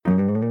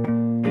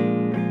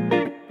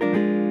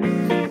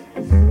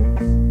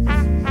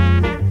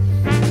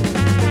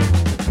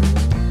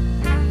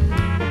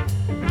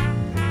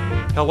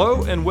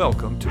Hello and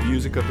welcome to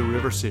Music of the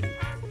River City.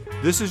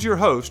 This is your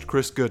host,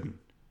 Chris Gooden.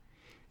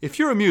 If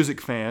you're a music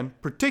fan,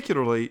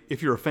 particularly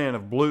if you're a fan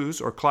of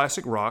blues or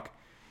classic rock,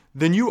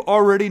 then you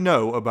already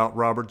know about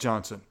Robert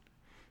Johnson.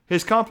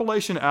 His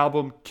compilation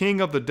album,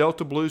 King of the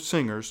Delta Blues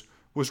Singers,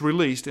 was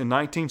released in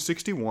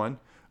 1961,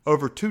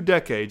 over 2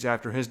 decades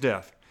after his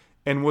death,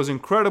 and was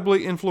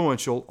incredibly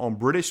influential on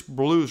British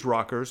blues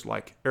rockers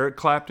like Eric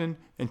Clapton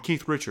and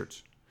Keith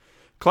Richards.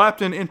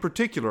 Clapton, in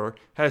particular,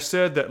 has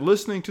said that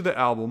listening to the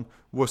album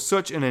was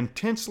such an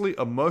intensely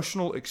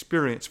emotional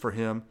experience for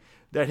him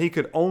that he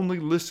could only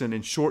listen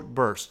in short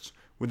bursts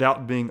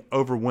without being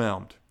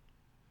overwhelmed.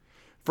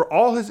 For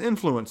all his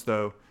influence,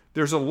 though,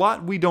 there's a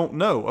lot we don't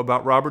know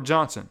about Robert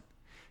Johnson.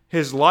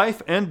 His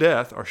life and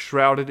death are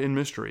shrouded in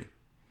mystery.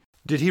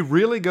 Did he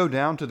really go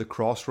down to the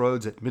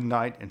crossroads at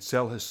midnight and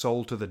sell his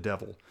soul to the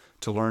devil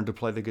to learn to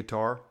play the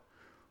guitar?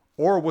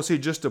 Or was he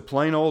just a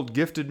plain old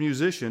gifted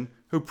musician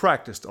who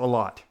practiced a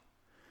lot?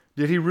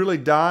 Did he really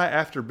die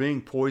after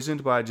being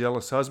poisoned by a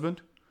jealous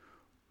husband?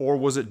 Or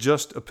was it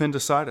just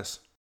appendicitis?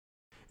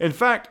 In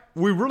fact,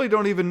 we really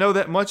don't even know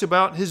that much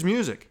about his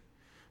music.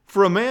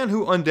 For a man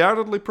who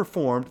undoubtedly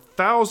performed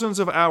thousands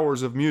of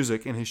hours of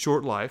music in his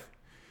short life,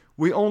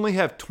 we only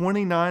have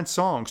 29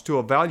 songs to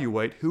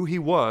evaluate who he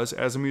was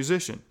as a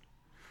musician.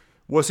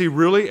 Was he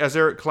really, as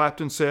Eric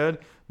Clapton said,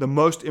 the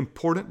most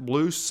important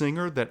blues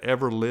singer that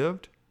ever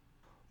lived?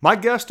 My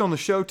guest on the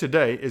show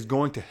today is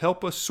going to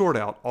help us sort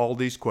out all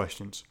these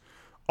questions.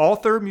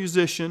 Author,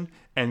 musician,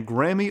 and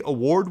Grammy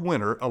Award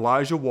winner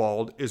Elijah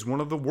Wald is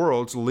one of the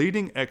world's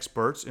leading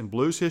experts in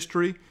blues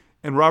history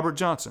and Robert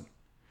Johnson.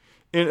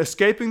 In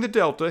Escaping the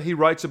Delta, he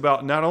writes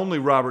about not only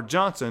Robert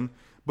Johnson,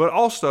 but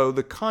also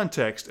the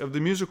context of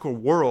the musical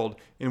world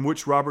in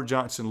which Robert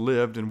Johnson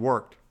lived and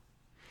worked.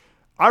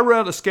 I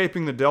read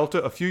Escaping the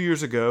Delta a few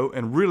years ago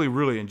and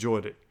really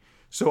enjoyed it.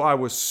 So I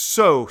was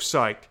so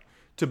psyched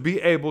to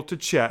be able to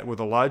chat with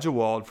Elijah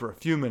Wald for a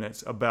few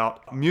minutes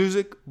about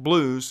music,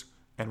 blues,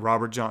 and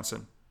Robert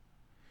Johnson.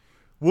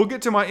 We'll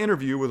get to my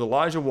interview with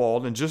Elijah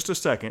Wald in just a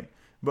second,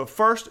 but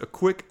first a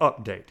quick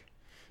update.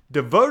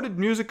 Devoted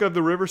Music of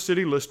the River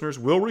City listeners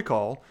will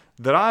recall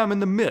that I am in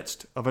the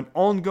midst of an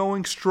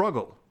ongoing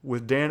struggle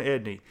with Dan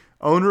Edney,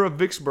 owner of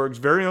Vicksburg's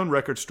very own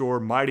record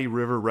store, Mighty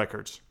River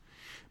Records.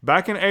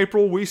 Back in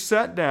April, we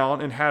sat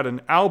down and had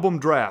an album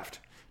draft,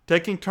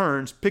 taking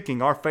turns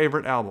picking our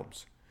favorite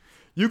albums.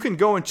 You can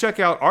go and check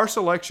out our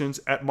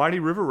selections at Mighty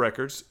River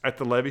Records at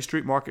the Levee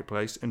Street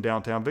Marketplace in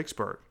downtown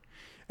Vicksburg.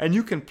 And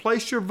you can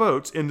place your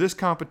votes in this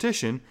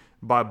competition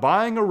by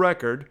buying a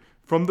record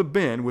from the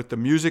bin with the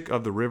Music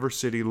of the River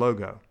City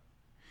logo.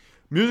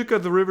 Music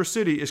of the River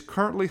City is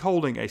currently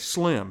holding a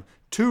slim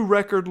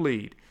 2-record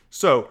lead,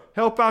 so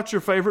help out your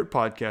favorite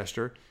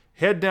podcaster,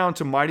 head down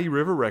to Mighty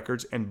River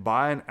Records and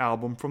buy an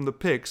album from the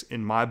picks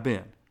in my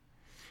bin.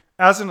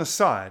 As an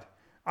aside,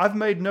 I've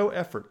made no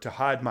effort to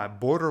hide my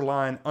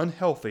borderline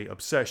unhealthy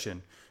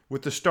obsession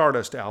with the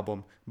Stardust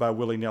album by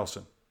Willie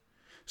Nelson.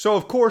 So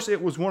of course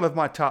it was one of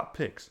my top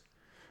picks.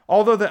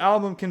 Although the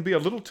album can be a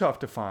little tough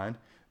to find,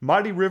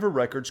 Mighty River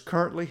Records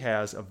currently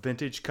has a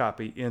vintage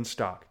copy in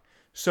stock.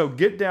 So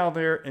get down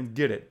there and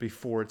get it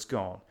before it's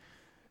gone.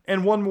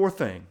 And one more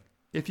thing.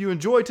 If you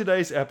enjoyed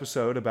today's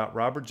episode about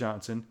Robert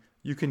Johnson,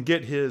 you can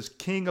get his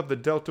King of the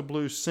Delta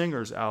Blues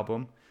Singers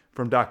album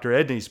from Dr.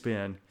 Edney's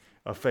bin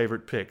of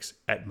favorite picks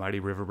at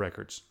Mighty River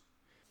Records.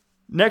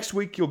 Next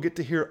week, you'll get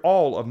to hear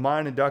all of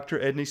mine and Dr.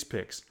 Edney's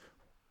picks.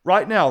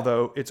 Right now,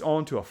 though, it's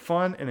on to a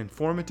fun and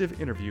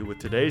informative interview with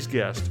today's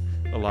guest,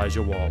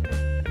 Elijah Wald.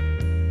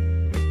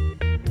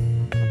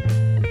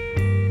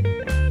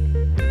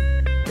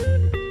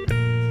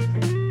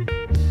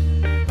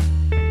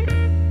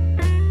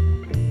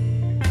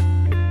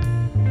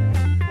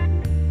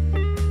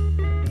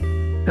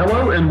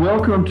 Hello and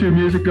welcome to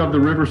Music of the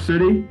River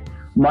City.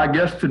 My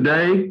guest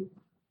today,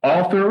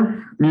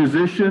 author,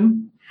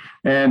 musician,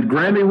 and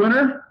Grammy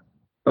winner,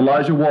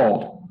 Elijah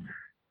Wald.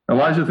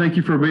 Elijah, thank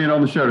you for being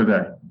on the show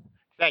today.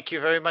 Thank you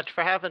very much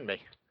for having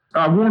me.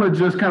 I want to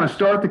just kind of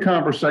start the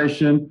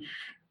conversation.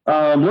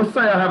 Let's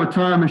say I have a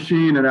time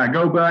machine and I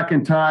go back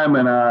in time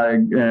and I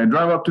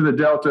drive up to the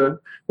Delta,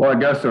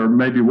 or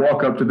maybe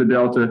walk up to the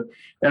Delta,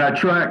 and I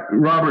track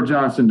Robert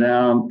Johnson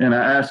down and I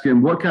ask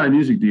him, what kind of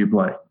music do you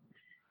play?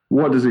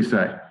 What does he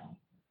say?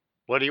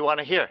 What do you want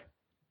to hear?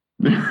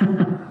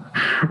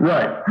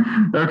 Right.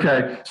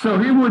 Okay. So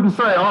he wouldn't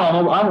say,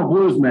 I'm a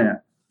blues man.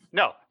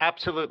 No,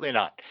 absolutely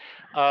not.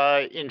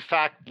 In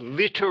fact,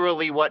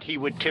 literally what he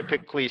would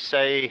typically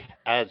say,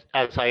 as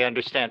I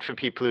understand from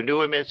people who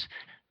knew him, is,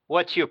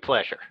 what's your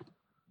pleasure?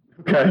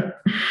 Okay.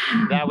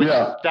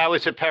 That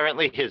was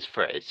apparently his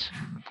phrase.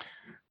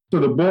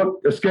 So the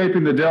book,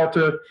 Escaping the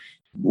Delta,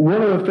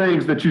 one of the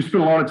things that you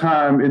spend a lot of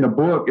time in the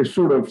book is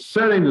sort of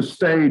setting the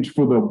stage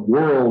for the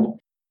world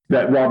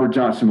that Robert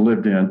Johnson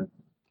lived in.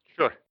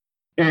 Sure.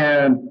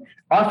 And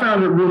I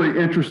found it really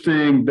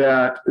interesting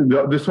that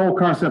this whole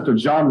concept of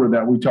genre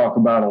that we talk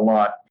about a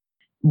lot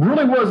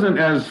really wasn't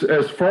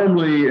as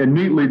firmly and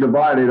neatly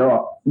divided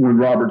up when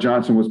Robert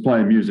Johnson was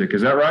playing music.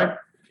 Is that right?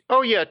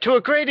 Oh, yeah, to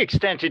a great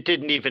extent, it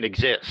didn't even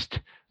exist.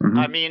 I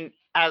Mm-hmm. mean,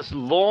 as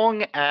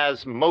long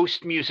as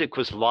most music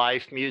was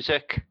live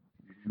music,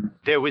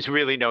 there was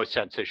really no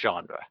sense of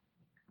genre.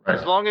 As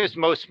Right. long as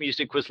most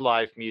music was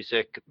live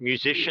music,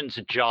 musicians'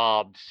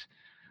 jobs,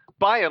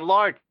 by and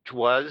large,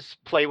 was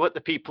play what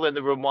the people in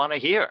the room want to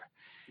hear.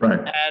 Right.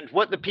 And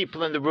what the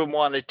people in the room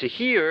wanted to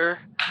hear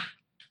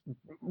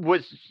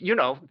was,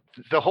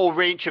 the whole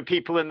range of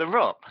people in the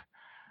room.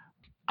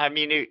 I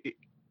mean,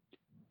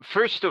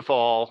 first of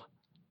all,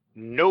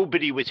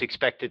 nobody was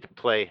expected to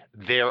play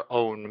their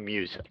own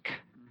music.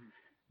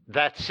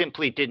 That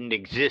simply didn't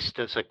exist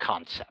as a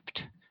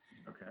concept.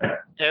 Okay.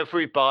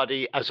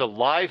 Everybody, as a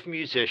live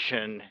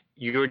musician,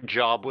 your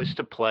job was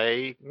to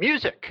play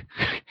music,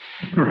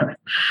 Right.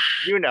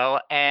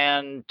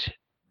 and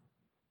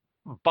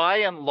by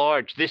and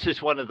large, this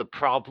is one of the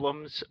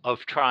problems of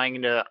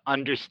trying to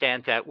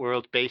understand that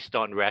world based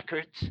on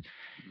records,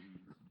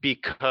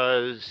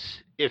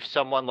 because if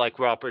someone like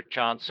Robert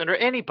Johnson or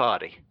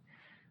anybody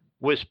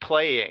was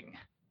playing,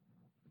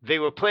 they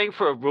were playing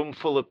for a room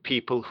full of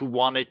people who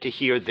wanted to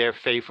hear their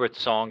favorite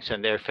songs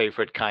and their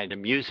favorite kind of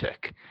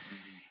music.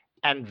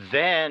 And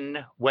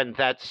then when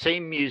that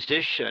same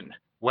musician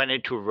went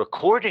into a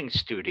recording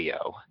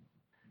studio,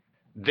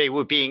 they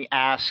were being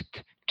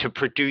asked to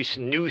produce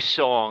new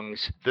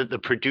songs that the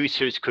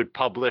producers could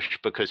publish,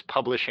 because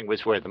publishing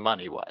was where the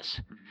money was.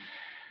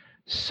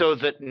 So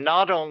that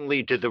not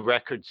only do the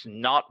records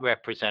not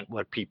represent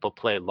what people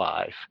play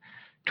live,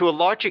 to a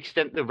large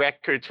extent, the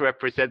records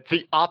represent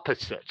the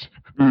opposite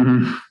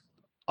Mm-hmm.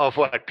 of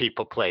what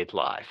people played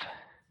live.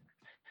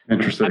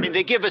 Interesting. I mean,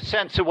 they give a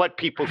sense of what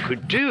people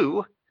could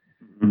do.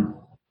 Mm-hmm.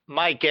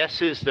 My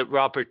guess is that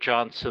Robert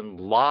Johnson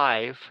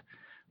live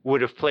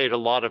would have played a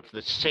lot of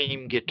the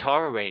same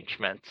guitar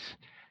arrangements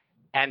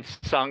and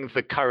sung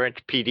the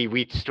current Petey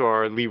Wheatstraw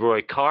or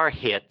Leroy Carr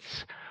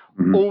hits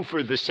Mm-hmm.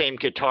 over the same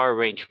guitar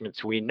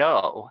arrangements we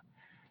know.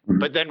 Mhm.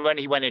 But then when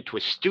he went into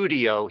a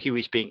studio, he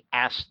was being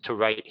asked to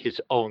write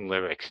his own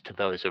lyrics to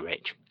those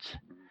arrangements.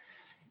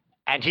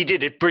 And he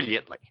did it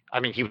brilliantly. I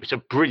mean, he was a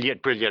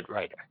brilliant, brilliant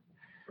writer.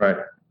 Right.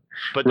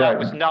 But that Right.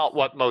 was not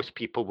what most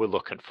people were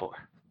looking for.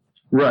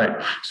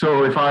 Right.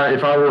 So if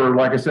I were,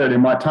 like I said,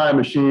 in my time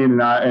machine,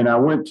 and I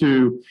went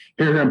to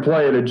hear him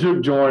play at a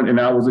juke joint, and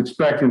I was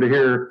expecting to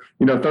hear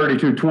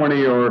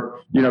 3220 or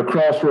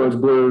Crossroads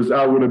Blues,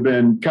 I would have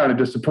been kind of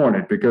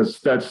disappointed, because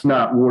that's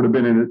not wouldn't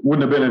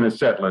have been in his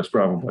set list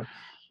probably.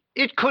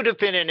 It could have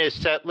been in his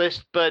set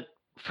list, but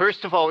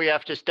first of all, we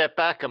have to step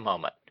back a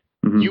moment.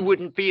 Mhm. You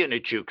wouldn't be in a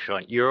juke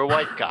joint. You're a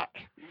white guy.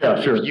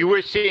 Yeah, sure. If you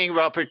were seeing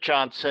Robert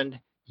Johnson,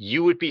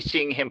 you would be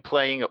seeing him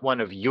playing at one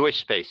of your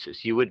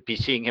spaces. You would be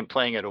seeing him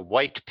playing at a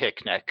white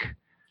picnic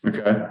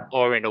Okay.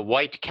 or in a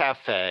white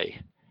cafe,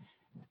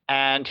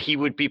 and he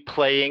would be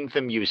playing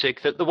the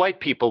music that the white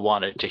people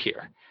wanted to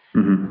hear.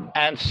 Mm-hmm.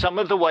 And some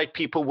of the white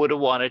people would have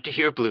wanted to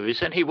hear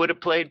blues, and he would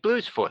have played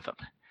blues for them.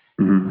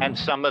 Mm-hmm. And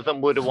some of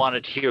them would have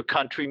wanted to hear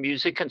country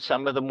music, and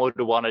some of them would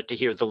have wanted to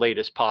hear the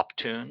latest pop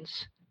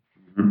tunes.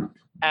 Mm-hmm.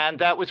 And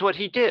that was what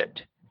he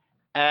did.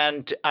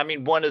 And I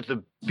mean, one of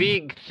the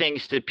big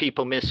things that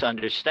people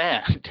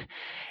misunderstand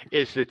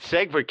is that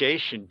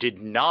segregation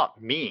did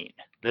not mean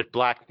that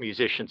black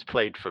musicians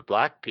played for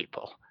black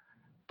people.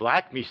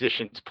 Black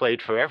musicians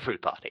played for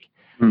everybody.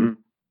 Mm-hmm.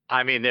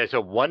 I mean, there's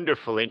a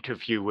wonderful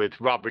interview with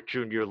Robert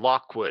Jr.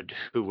 Lockwood,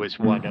 who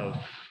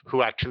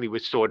actually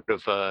was sort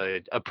of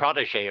a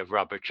protege of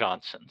Robert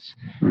Johnson's.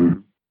 Mm-hmm.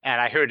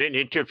 And I heard an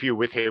interview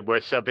with him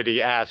where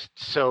somebody asked,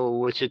 so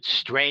was it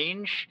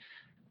strange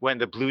when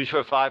the blues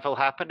revival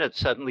happened and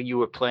suddenly you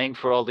were playing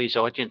for all these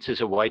audiences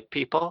of white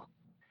people?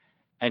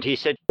 And he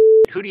said,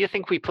 who do you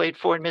think we played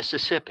for in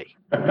Mississippi?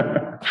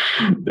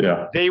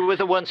 Yeah. They were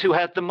the ones who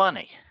had the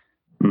money.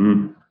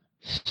 Mm-hmm.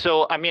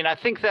 So, I mean, I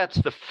think that's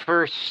the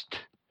first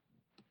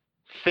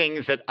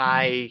thing that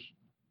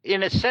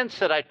in a sense,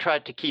 that I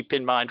tried to keep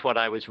in mind when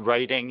I was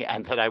writing,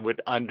 and that I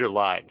would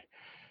underline,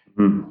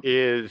 Mm-hmm.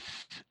 is,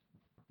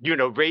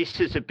 race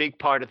is a big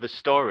part of the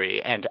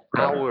story, and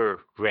our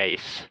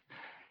race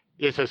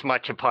is as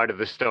much a part of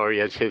the story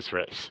as his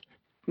race.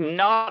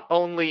 Not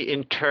only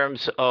in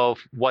terms of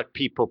what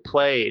people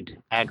played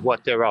and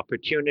what their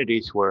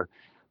opportunities were,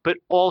 but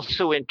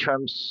also in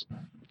terms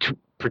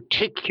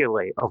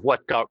particularly of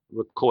what got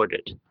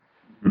recorded.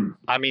 Mhm.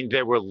 I mean,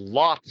 there were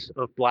lots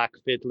of black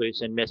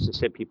fiddlers in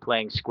Mississippi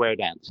playing square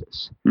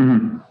dances,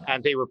 Mm-hmm.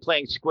 and they were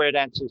playing square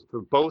dances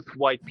for both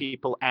white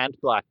people and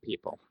black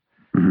people.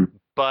 Mm-hmm.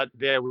 But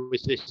there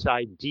was this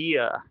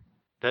idea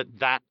that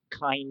that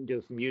kind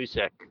of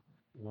music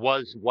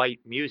was white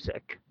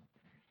music,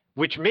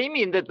 which may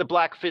mean that the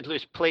black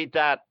fiddlers played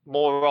that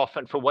more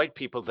often for white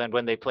people than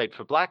when they played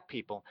for black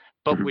people,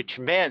 but Mhm. which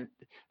meant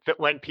that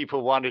when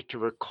people wanted to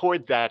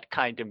record that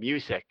kind of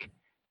music,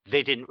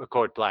 they didn't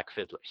record black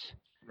fiddlers.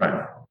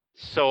 Right.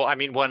 So, I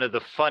mean, one of the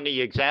funny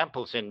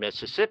examples in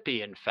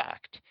Mississippi, in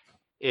fact,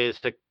 is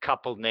the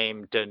couple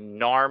named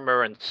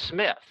Narmer and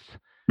Smith,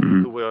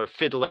 Mm-hmm. who were a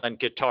fiddle and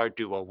guitar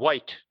duo,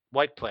 white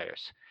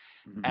players.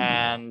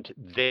 and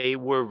they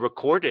were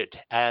recorded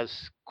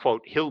as,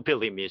 quote,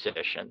 hillbilly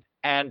musician.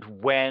 And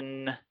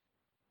when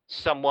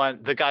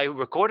the guy who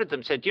recorded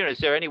them said, is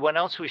there anyone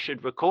else we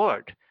should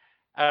record?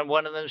 And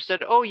one of them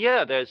said, oh,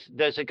 yeah,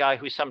 there's a guy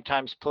who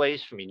sometimes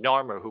plays for me,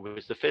 Narmer, who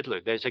was the fiddler.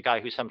 There's a guy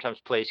who sometimes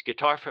plays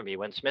guitar for me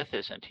when Smith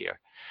isn't here.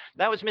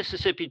 That was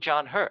Mississippi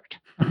John Hurt.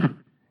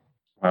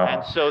 Wow.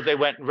 And so they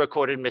went and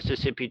recorded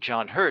Mississippi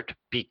John Hurt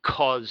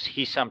because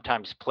he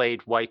sometimes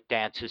played white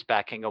dances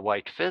backing a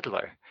white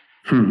fiddler.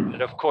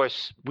 But of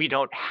course, we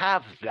don't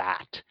have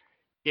that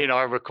in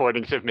our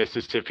recordings of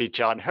Mississippi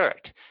John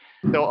Hurt.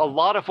 So a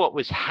lot of what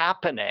was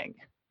happening,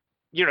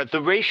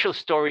 the racial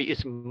story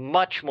is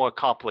much more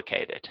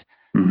complicated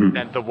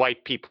than the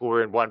white people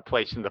were in one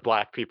place and the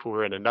black people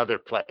were in another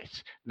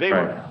place. They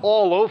were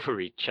all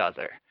over each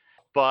other,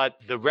 but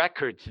the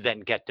records then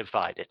get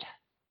divided.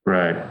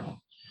 Right.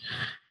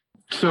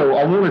 So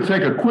I want to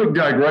take a quick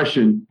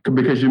digression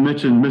because you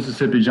mentioned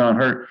Mississippi John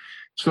Hurt.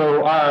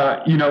 So,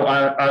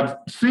 I've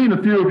seen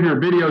a few of your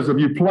videos of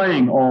you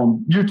playing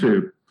on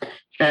YouTube,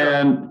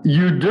 and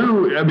you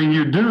do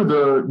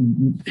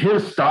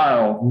his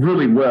style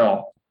really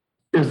well.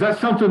 Is that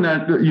something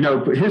that,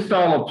 his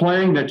style of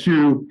playing that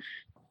you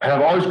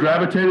have always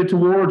gravitated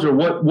towards, or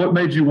what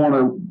made you want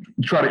to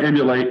try to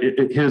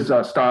emulate his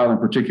style in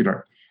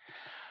particular?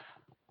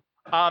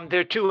 There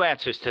are two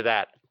answers to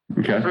that.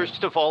 Okay.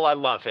 First of all, I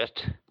love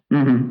it.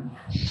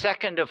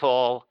 Second of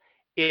all,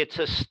 it's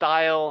a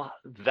style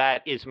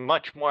that is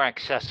much more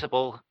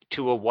accessible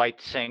to a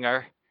white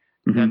singer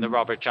than the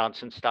Robert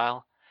Johnson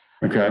style.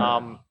 Okay.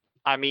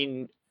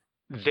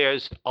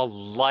 There's a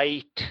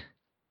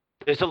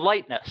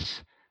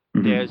lightness.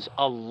 There's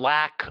a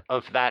lack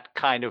of that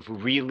kind of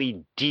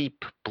really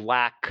deep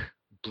black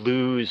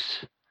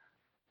blues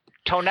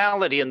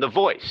tonality in the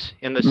voice,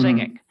 in the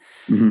singing.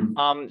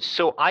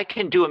 So I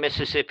can do a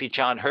Mississippi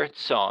John Hurt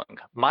song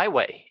my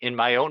way, in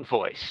my own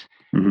voice,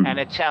 and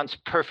it sounds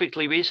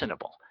perfectly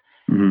reasonable.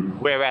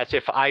 Whereas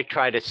if I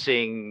try to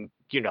sing,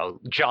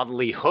 John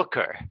Lee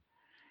Hooker,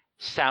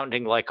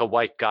 sounding like a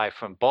white guy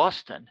from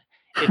Boston,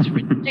 it's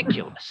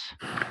ridiculous.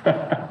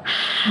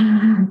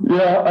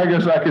 Yeah, I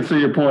guess I could see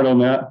your point on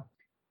that.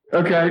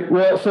 Okay,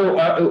 well, so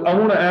I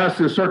want to ask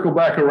to circle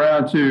back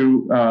around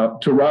to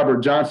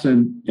Robert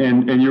Johnson,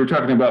 and you were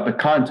talking about the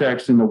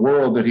context in the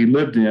world that he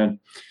lived in,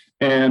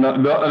 and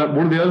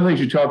one of the other things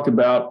you talked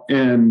about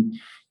in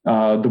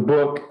the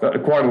book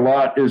quite a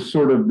lot is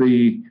sort of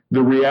the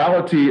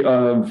reality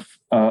of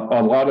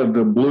a lot of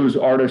the blues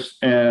artists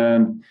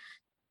and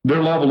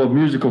their level of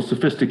musical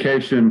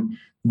sophistication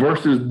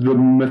versus the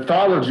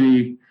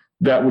mythology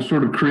that was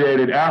sort of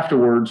created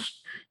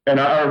afterwards. And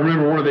I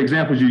remember one of the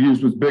examples you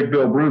used was Big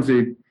Bill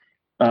Broonzy.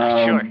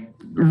 Sure.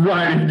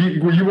 Right.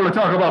 You want to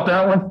talk about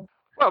that one?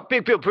 Well,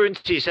 Big Bill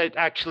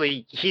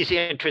Broonzy he's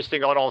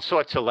interesting on all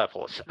sorts of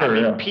levels.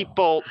 Sure,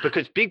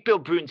 because Big Bill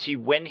Broonzy,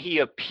 when he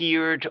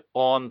appeared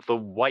on the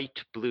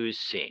white blues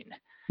scene,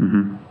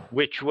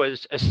 which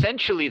was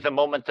essentially the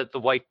moment that the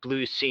white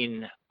blues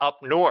scene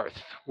up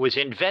north was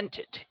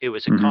invented. It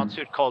was a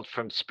concert called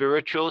From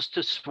Spirituals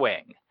to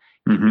Swing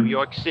in New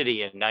York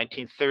City in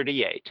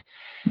 1938.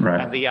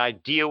 Right. And the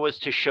idea was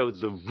to show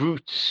the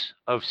roots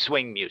of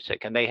swing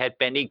music. And they had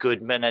Benny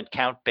Goodman and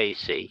Count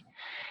Basie.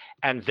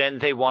 And then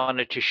they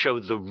wanted to show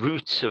the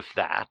roots of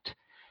that.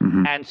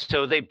 And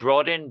so they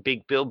brought in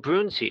Big Bill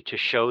Broonzy to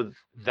show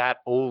that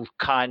old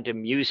kind of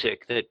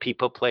music that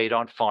people played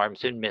on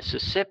farms in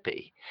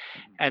Mississippi.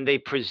 And they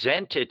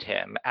presented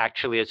him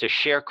actually as a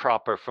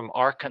sharecropper from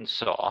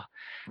Arkansas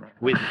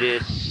with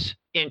this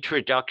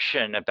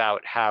introduction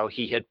about how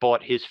he had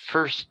bought his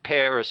first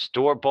pair of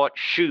store-bought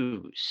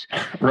shoes.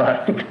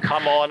 Right.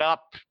 Come on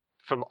up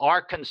from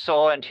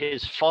Arkansas and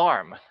his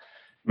farm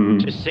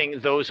to sing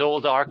those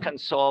old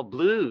Arkansas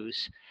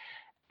blues.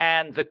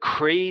 And the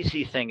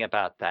crazy thing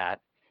about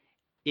that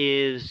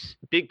is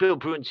Big Bill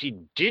Broonzy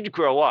did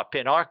grow up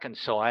in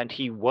Arkansas, and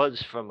he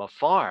was from a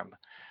farm.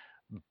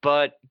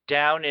 But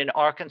down in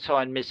Arkansas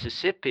and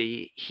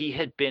Mississippi, he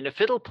had been a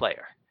fiddle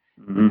player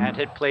and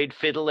had played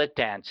fiddle at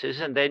dances.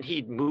 And then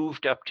he'd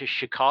moved up to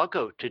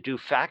Chicago to do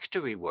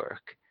factory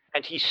work.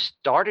 And he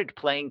started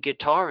playing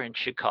guitar in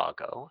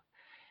Chicago.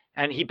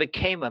 And he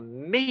became a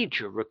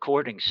major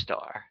recording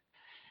star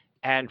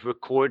and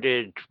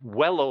recorded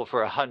well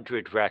over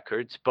 100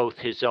 records, both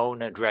his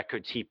own and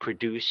records he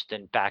produced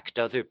and backed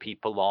other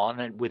people on,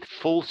 and with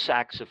full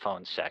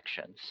saxophone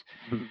sections.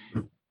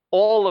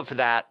 All of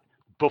that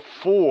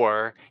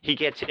before he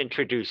gets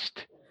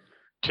introduced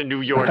to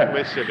New York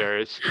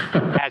listeners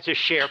as a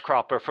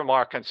sharecropper from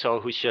Arkansas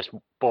who's just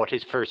bought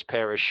his first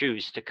pair of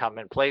shoes to come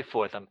and play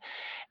for them.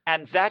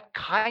 And that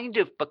kind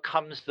of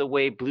becomes the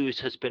way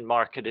blues has been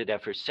marketed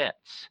ever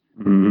since,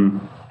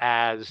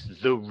 as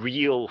the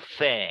real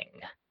thing.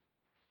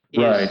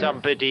 Is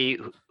somebody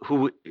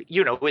who,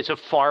 is a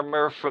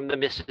farmer from the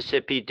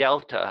Mississippi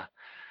Delta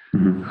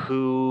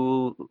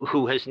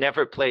who has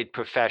never played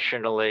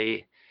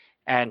professionally,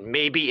 and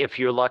maybe, if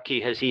you're lucky,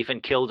 has even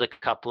killed a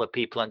couple of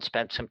people and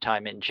spent some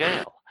time in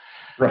jail.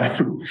 Right.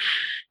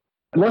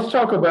 Let's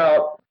talk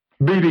about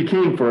B.B.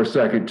 King for a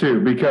second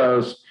too,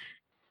 because,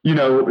 you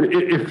know,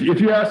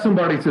 if you ask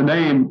somebody to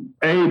name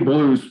a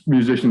blues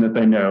musician that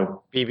they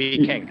know,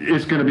 B.B. King,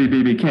 it's going to be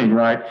B.B. King,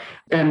 right?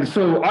 And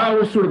so I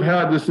always sort of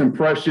had this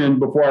impression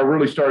before I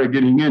really started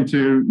getting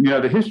into, you know,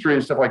 the history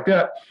and stuff like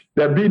that,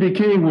 that B.B.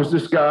 King was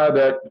this guy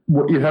that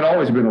had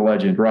always been a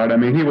legend, right? I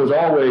mean, he was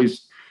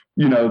always,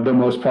 you know, the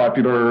most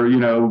popular, you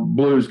know,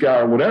 blues guy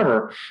or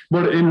whatever.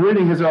 But in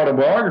reading his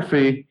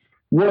autobiography,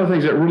 one of the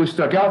things that really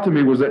stuck out to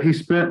me was that he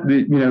spent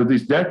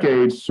these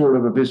decades sort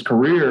of his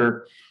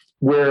career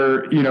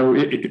where, you know,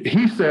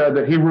 he said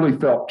that he really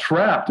felt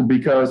trapped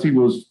because he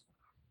was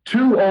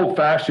too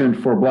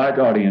old-fashioned for Black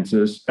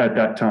audiences at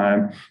that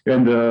time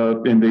in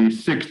the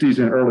 60s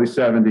and early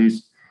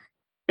 70s.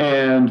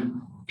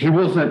 And he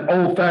wasn't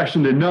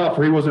old-fashioned enough,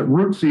 or he wasn't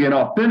rootsy and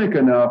authentic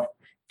enough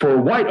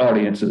for white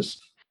audiences.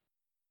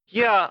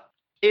 Yeah,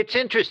 it's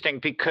interesting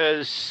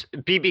because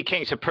B.B.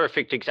 King's a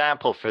perfect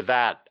example for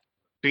that.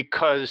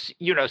 Because,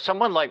 you know,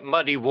 someone like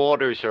Muddy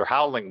Waters or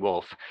Howling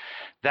Wolf,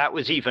 that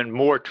was even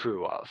more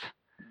true of.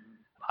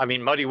 I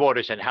mean, Muddy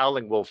Waters and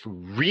Howling Wolf,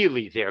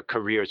 really their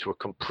careers were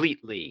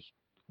completely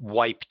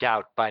wiped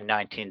out by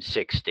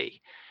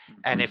 1960.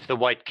 And if the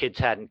white kids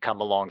hadn't come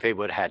along, they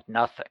would have had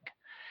nothing.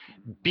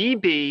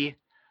 B.B.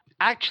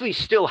 actually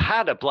still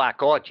had a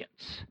Black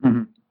audience.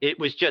 Mm-hmm. It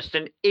was just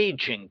an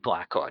aging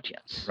Black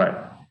audience. Right.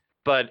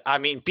 But I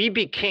mean,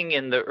 B.B. King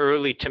in the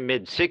early to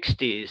mid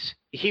 60s,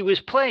 he was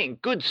playing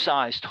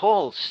good-sized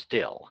halls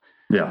still.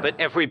 Yeah. But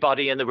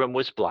everybody in the room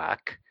was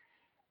Black.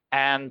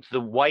 And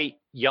the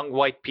young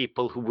white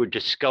people who were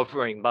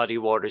discovering Muddy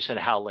Waters and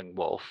Howling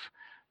Wolf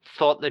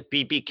thought that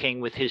B.B.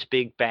 King with his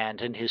big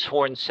band and his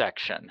horn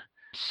section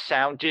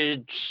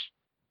sounded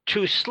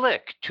too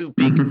slick, too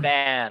big mm-hmm.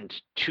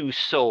 band, too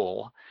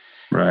soul.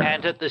 Right.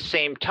 And at the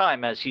same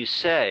time, as you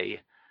say,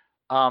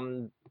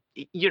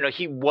 you know,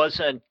 he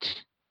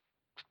wasn't...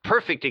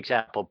 Perfect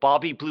example,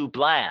 Bobby Blue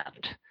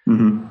Bland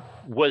mm-hmm.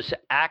 was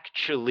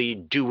actually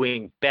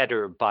doing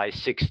better by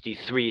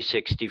 63,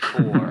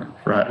 64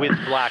 right. with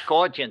Black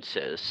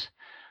audiences,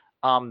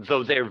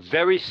 though they're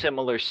very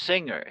similar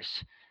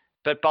singers.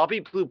 But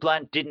Bobby Blue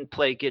Bland didn't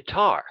play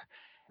guitar,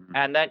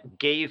 and that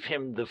gave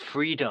him the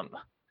freedom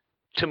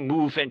to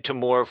move into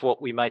more of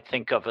what we might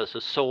think of as a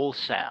soul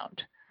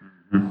sound.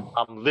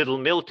 Mm-hmm. Little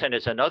Milton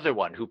is another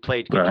one who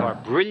played guitar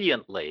right.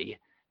 brilliantly,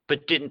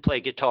 but didn't play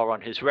guitar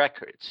on his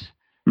records.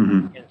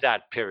 Mm-hmm. In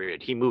that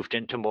period, he moved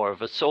into more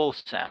of a soul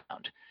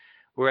sound,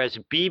 whereas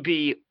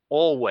B.B.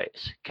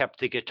 always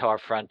kept the guitar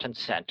front and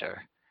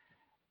center,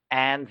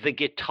 and the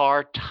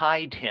guitar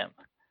tied him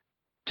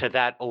to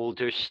that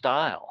older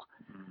style.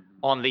 Mm-hmm.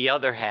 On the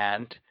other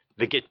hand,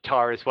 the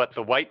guitar is what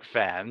the white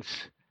fans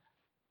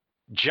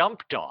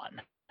jumped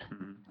on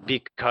mm-hmm.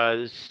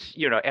 because,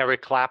 you know,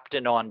 Eric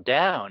Clapton on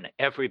down,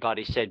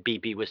 everybody said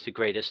B.B. was the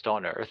greatest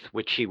on earth,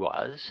 which he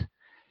was.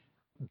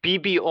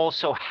 B.B.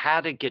 also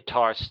had a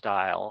guitar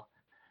style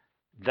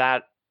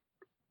that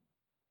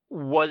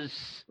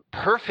was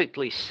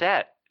perfectly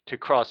set to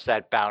cross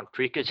that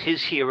boundary because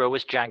his hero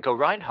was Django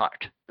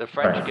Reinhardt, the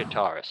French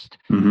guitarist.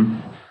 Mm-hmm.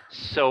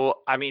 So,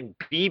 I mean,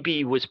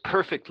 B.B. was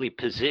perfectly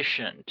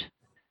positioned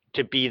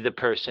to be the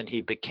person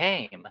he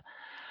became.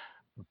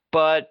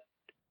 But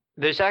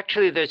there's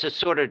a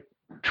sort of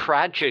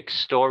tragic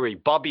story.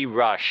 Bobby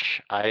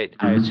Rush, I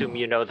assume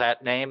you know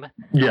that name?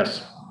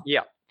 Yes.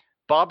 Yeah.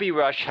 Bobby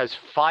Rush has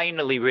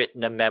finally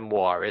written a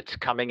memoir. It's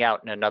coming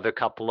out in another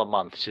couple of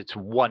months. It's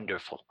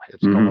wonderful.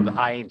 It's mm-hmm. called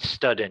I Ain't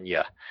Studying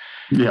Ya.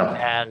 Yeah.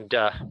 And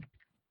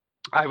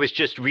I was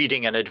just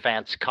reading an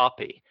advance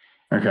copy.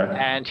 Okay.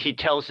 And he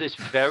tells this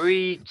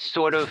very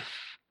sort of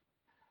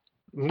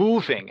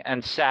moving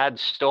and sad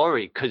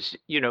story because,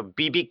 you know,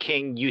 B.B.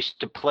 King used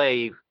to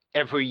play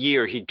every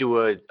year. He'd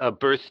do a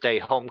birthday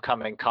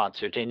homecoming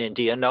concert in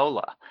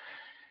Indianola.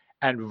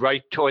 And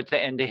right toward the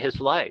end of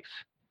his life,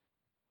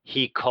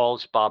 he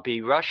calls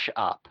Bobby Rush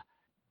up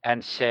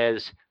and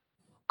says,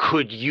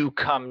 could you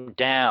come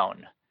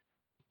down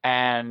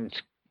and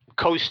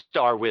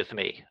co-star with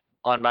me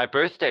on my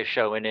birthday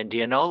show in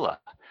Indianola?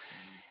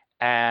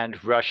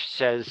 And Rush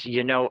says,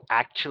 you know,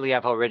 actually,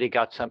 I've already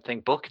got something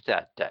booked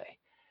that day.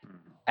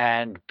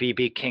 And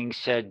B.B. King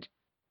said,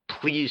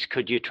 please,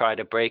 could you try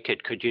to break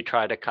it? Could you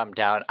try to come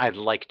down? I'd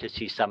like to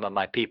see some of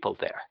my people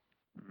there.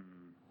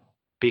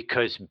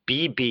 Because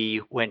B.B.,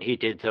 when he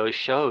did those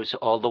shows,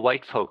 all the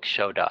white folks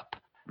showed up.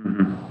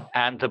 Mm-hmm.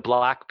 And the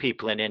Black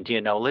people in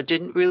Indianola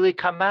didn't really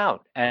come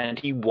out. And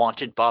he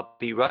wanted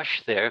Bobby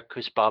Rush there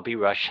because Bobby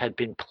Rush had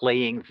been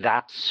playing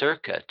that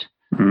circuit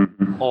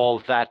mm-hmm.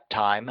 all that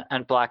time.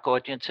 And Black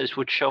audiences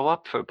would show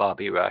up for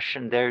Bobby Rush.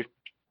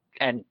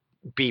 And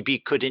B.B.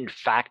 could, in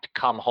fact,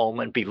 come home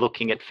and be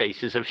looking at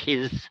faces of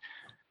his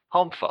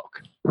home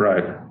folk.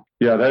 Right.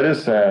 Yeah, that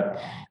is sad.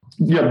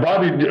 Yeah,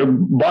 Bobby,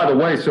 by the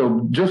way,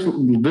 so just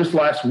this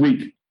last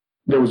week,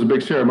 there was a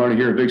big ceremony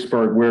here in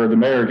Vicksburg where the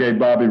mayor gave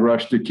Bobby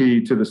Rush the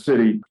key to the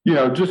city, you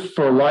know, just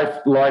for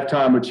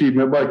lifetime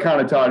achievement, but it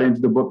kind of tied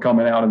into the book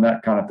coming out and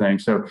that kind of thing.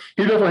 So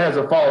he definitely has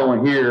a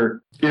following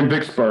here in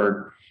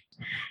Vicksburg.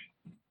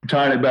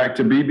 tying it back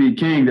to B.B.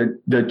 King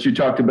that you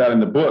talked about in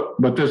the book,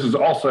 but this is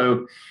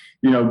also,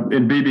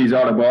 in B.B.'s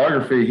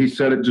autobiography, he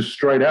said it just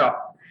straight out.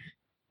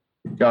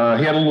 He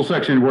had a little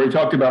section where he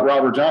talked about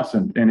Robert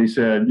Johnson, and he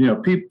said,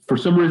 for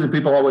some reason,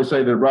 people always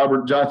say that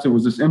Robert Johnson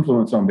was this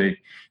influence on me,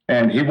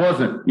 and he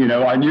wasn't.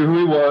 I knew who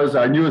he was,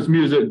 I knew his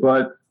music,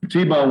 but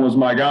T-Bone was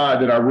my guy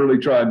that I really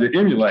tried to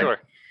emulate. Sure.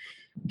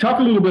 Talk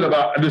a little bit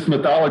about this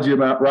mythology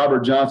about Robert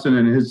Johnson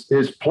and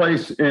his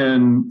place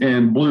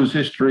in blues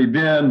history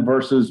then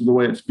versus the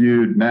way it's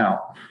viewed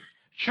now.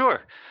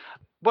 Sure.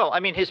 Well, I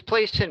mean, his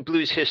place in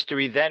blues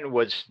history then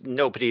was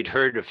nobody had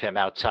heard of him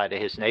outside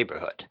of his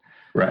neighborhood.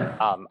 Right.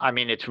 I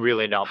mean, it's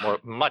really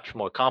not much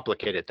more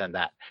complicated than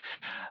that.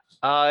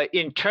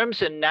 In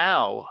terms of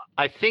now,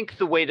 I think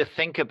the way to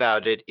think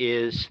about it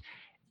is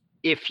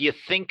if you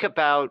think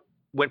about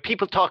when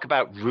people talk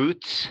about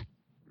roots,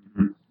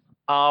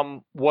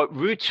 what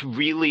roots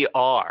really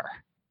are,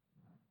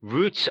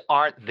 roots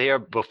aren't there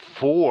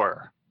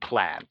before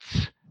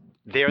plants.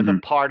 They're the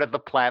part of the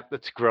plant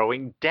that's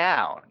growing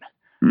down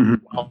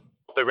while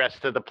the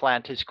rest of the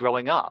plant is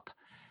growing up.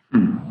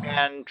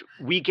 And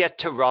we get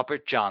to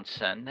Robert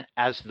Johnson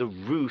as the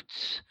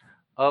roots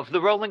of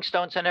the Rolling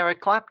Stones and Eric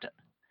Clapton.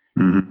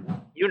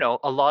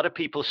 A lot of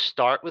people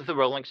start with the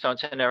Rolling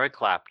Stones and Eric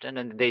Clapton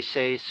and they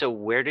say, so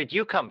where did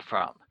you come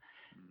from?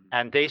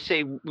 And they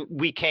say,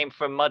 we came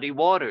from Muddy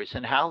Waters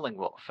and Howling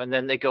Wolf. And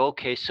then they go,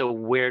 okay, so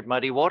where'd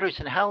Muddy Waters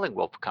and Howling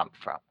Wolf come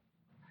from?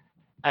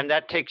 And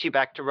that takes you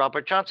back to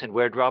Robert Johnson.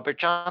 Where'd Robert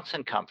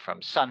Johnson come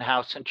from? Son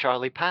House and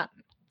Charlie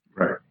Patton.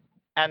 Right.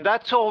 And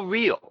that's all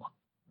real.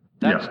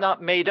 That's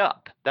not made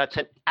up. That's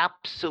an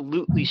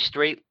absolutely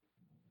straight,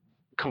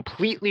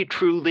 completely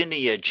true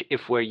lineage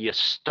if where you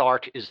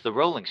start is the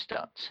Rolling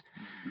Stones.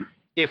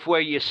 If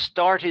where you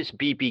start is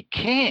B.B.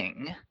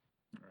 King,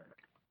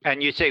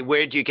 and you say,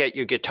 where'd you get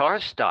your guitar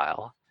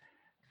style?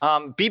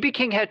 B.B.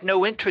 King had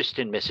no interest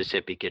in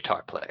Mississippi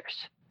guitar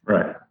players.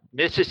 Right.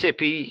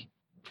 Mississippi,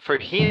 for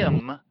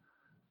him,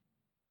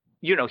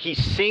 he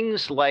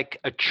sings like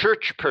a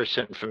church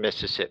person from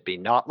Mississippi,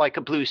 not like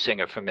a blues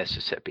singer from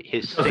Mississippi. He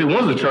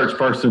was a church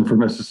person from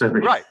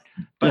Mississippi. Right.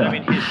 But I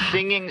mean, his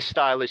singing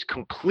style is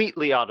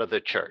completely out of the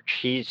church.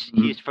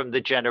 He's from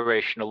the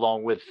generation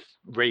along with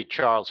Ray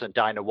Charles and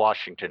Dinah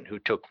Washington who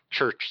took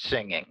church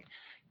singing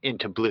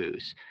into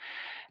blues.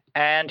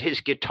 And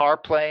his guitar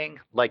playing,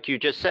 like you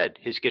just said,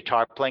 his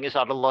guitar playing is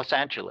out of Los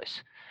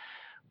Angeles,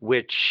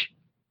 which,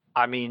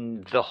 I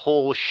mean, the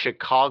whole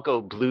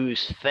Chicago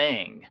blues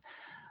thing,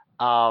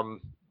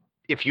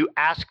 if you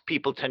ask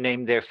people to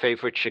name their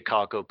favorite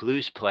Chicago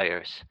blues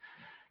players,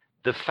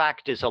 the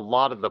fact is a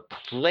lot of the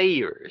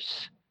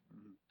players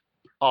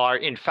are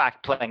in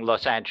fact playing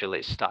Los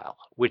Angeles style,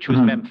 which was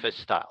Memphis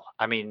style.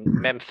 I mean,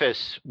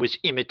 Memphis was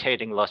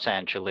imitating Los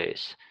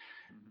Angeles.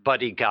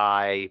 Buddy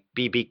Guy,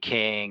 B.B.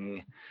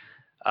 King,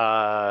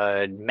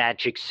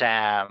 Magic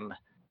Sam,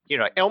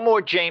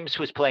 Elmore James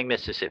was playing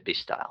Mississippi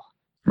style.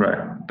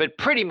 Right. But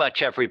pretty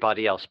much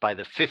everybody else by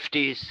the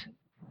 50s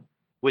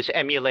was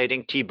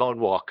emulating T-Bone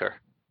Walker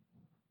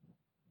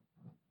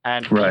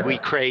and Pee Wee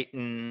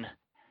Creighton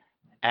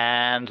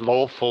and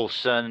Lowell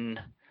Fulson,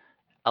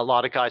 a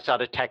lot of guys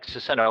out of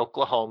Texas and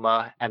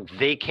Oklahoma, and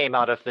they came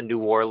out of the New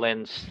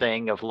Orleans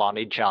thing of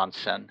Lonnie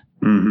Johnson.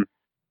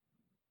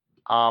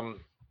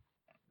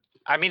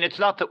 I mean, it's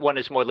not that one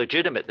is more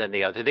legitimate than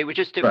the other. They were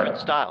just different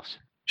styles.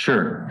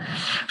 Sure.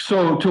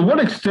 So to what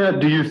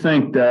extent do you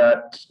think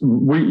that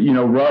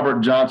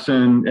Robert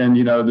Johnson and,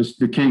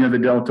 the King of the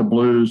Delta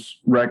Blues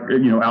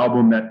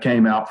album that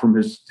came out from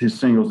his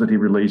singles that he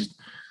released,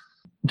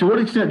 to what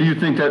extent do you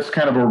think that's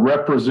kind of a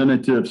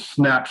representative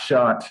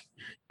snapshot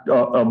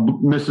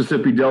of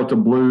Mississippi Delta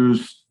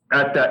Blues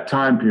at that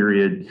time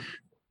period?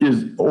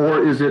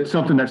 Or is it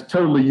something that's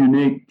totally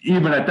unique,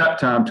 even at that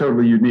time,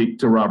 totally unique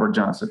to Robert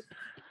Johnson?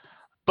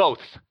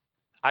 Both.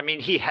 I mean,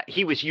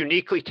 he was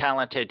uniquely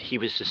talented. He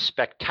was a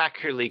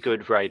spectacularly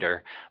good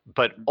writer,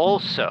 but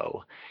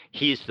also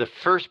he's the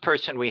first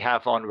person we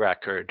have on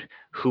record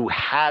who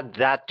had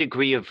that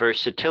degree of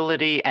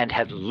versatility and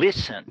had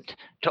listened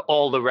to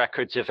all the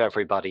records of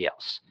everybody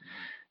else.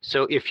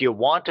 So if you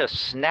want a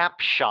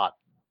snapshot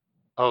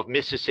of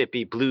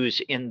Mississippi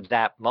blues in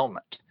that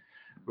moment,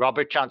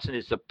 Robert Johnson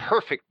is the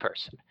perfect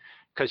person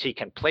because he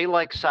can play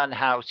like Son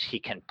House, he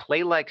can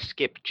play like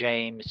Skip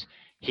James,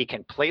 he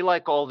can play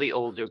like all the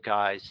older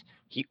guys.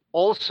 He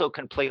also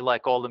can play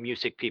like all the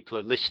music people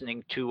are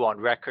listening to on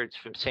records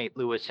from St.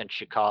 Louis and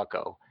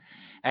Chicago.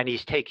 And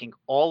he's taking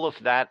all of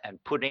that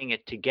and putting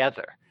it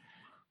together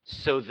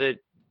so that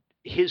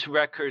his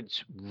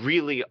records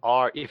really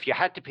are, if you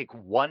had to pick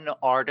one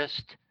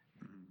artist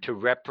to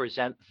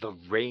represent the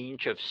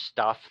range of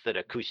stuff that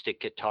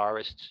acoustic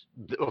guitarists,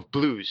 of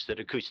blues that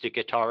acoustic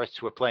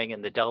guitarists were playing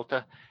in the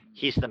Delta,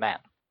 he's the man.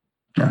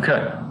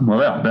 Okay,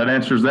 well, that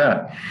answers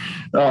that.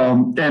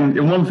 And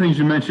one of the things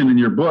you mentioned in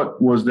your book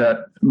was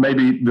that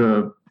maybe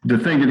the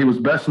thing that he was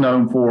best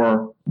known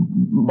for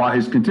by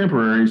his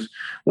contemporaries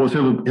was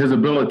his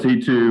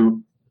ability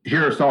to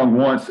hear a song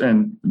once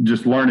and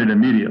just learn it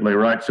immediately,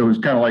 right? So it was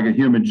kind of like a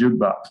human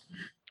jukebox.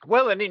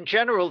 Well, and in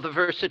general, the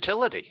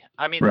versatility.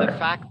 I mean, the Right.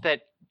 fact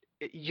that,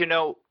 you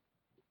know,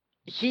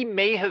 he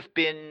may have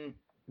been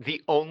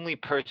the only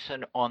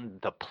person on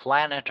the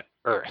planet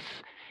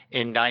Earth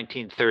in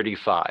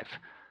 1935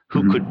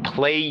 who Mhm. could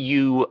play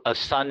you a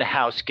Son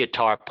House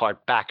guitar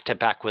part back to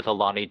back with a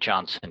Lonnie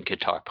Johnson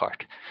guitar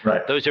part.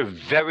 Right. Those are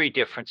very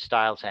different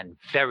styles and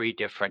very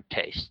different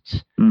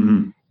tastes.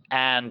 Mhm.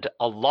 And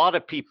a lot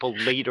of people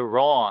later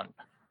on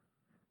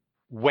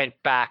went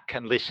back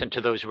and listened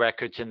to those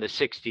records in the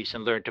 60s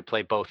and learned to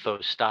play both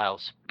those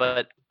styles.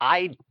 But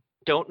I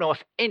don't know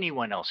if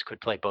anyone else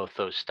could play both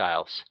those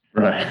styles.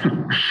 Right.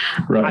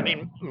 Right. I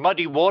mean,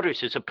 Muddy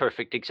Waters is a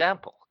perfect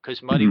example,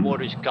 because Muddy Mhm.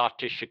 Waters got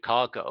to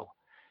Chicago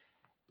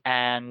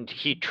and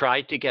he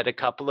tried to get a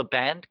couple of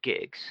band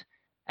gigs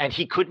and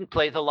he couldn't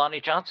play the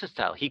Lonnie Johnson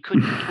style. He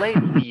couldn't play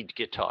lead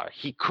guitar.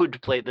 He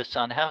could play the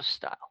Son House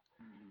style.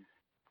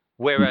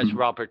 Whereas Mhm.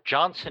 Robert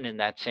Johnson, in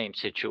that same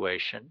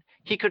situation,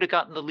 he could have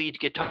gotten the lead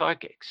guitar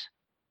gigs.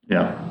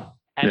 Yeah.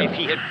 And Yeah. if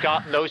he had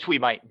gotten those, we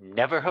might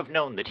never have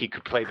known that he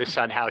could play the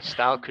Son House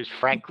style, because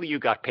frankly, you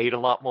got paid a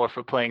lot more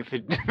for playing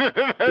the,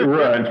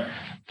 Right.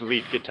 the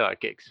lead guitar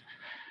gigs.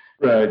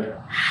 Right.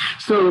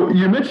 So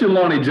you mentioned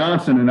Lonnie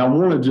Johnson, and I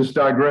want to just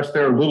digress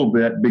there a little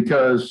bit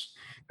because,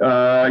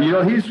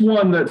 he's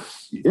one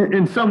that's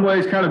in some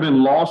ways kind of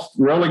been lost,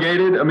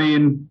 relegated. I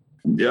mean,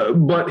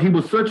 but he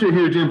was such a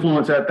huge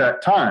influence at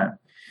that time.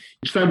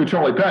 Same with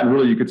Charlie Patton,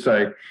 really, you could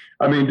say.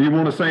 I mean, do you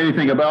want to say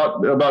anything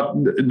about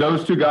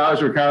those two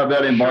guys or kind of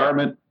that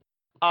environment?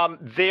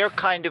 They're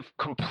kind of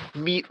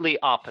completely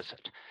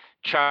opposite.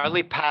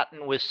 Charlie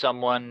Patton was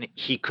someone,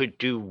 he could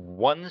do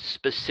one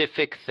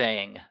specific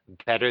thing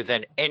better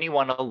than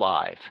anyone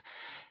alive.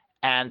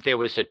 And there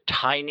was a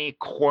tiny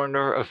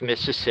corner of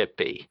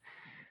Mississippi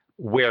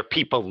where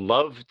people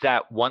loved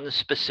that one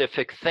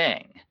specific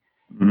thing.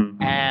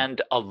 Mhm.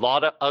 And a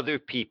lot of other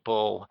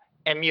people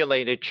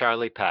emulated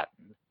Charlie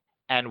Patton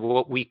and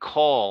what we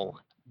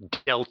call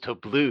Delta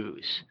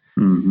blues.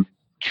 Mhm.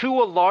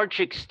 To a large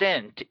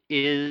extent,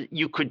 is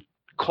you could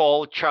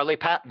call Charlie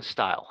Patton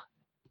style.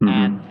 Mhm.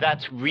 And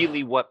that's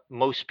really what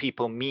most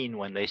people mean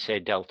when they say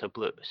Delta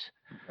blues.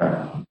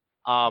 Right.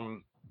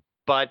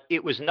 But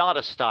it was not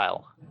a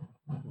style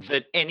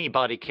that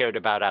anybody cared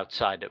about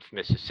outside of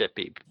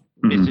Mississippi,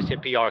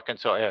 Mississippi,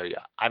 Arkansas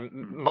area.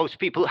 Most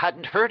people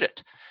hadn't heard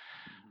it.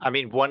 I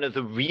mean, one of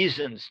the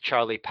reasons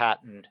Charlie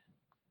Patton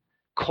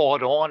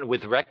caught on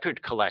with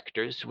record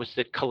collectors was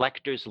that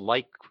collectors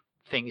like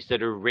things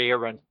that are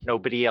rare and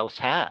nobody else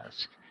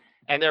has.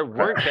 And there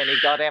weren't any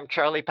goddamn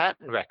Charlie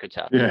Patton records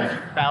out there. Yeah.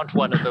 If you found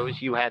one of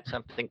those, you had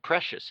something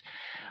precious.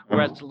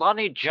 Whereas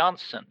Lonnie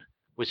Johnson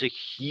was a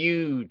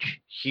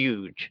huge,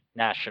 huge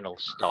national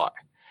star.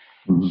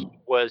 He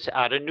was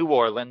out of New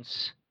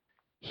Orleans.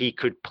 He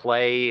could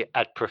play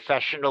at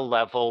professional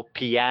level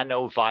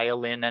piano,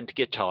 violin, and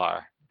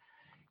guitar.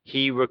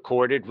 He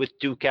recorded with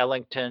Duke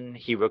Ellington.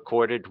 He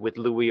recorded with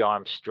Louis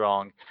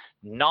Armstrong,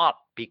 not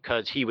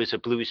because he was a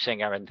blues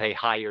singer and they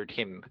hired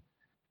him,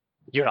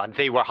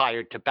 they were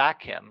hired to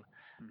back him,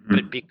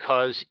 but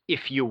because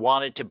if you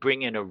wanted to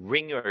bring in a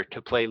ringer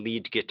to play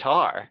lead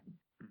guitar,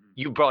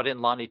 you brought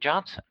in Lonnie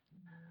Johnson.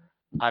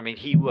 I mean,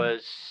 he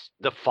was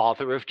the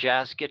father of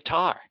jazz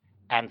guitar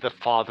and the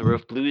father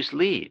of blues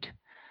lead.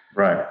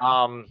 Right.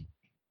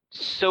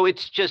 So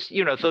it's just,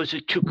 those are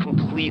two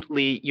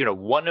completely,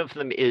 one of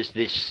them is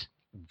this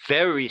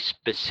very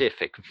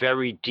specific,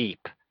 very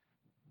deep,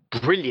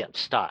 brilliant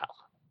style,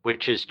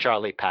 which is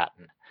Charlie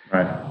Patton.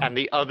 Right. And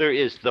the other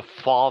is the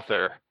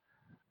father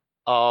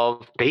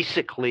of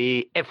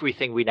basically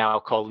everything we now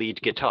call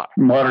lead guitar.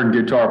 Modern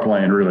guitar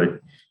playing, really.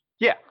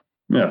 Yeah.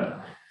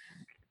 Yeah.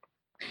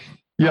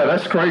 Yeah,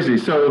 that's crazy.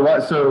 So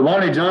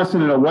Lonnie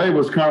Johnson, in a way,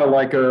 was kind of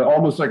like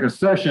almost like a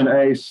session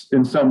ace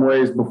in some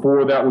ways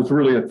before that was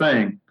really a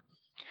thing.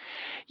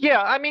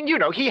 Yeah, I mean,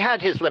 he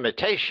had his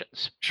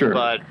limitations.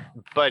 Sure.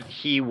 But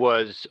he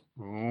was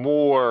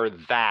more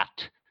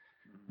that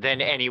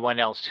than anyone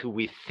else who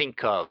we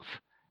think of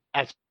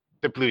as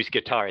the blues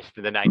guitarist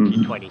in the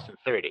 1920s and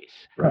 30s.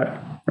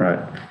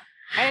 Right.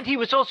 And he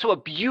was also a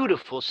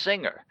beautiful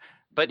singer.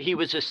 But he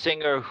was a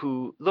singer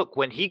who, look,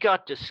 when he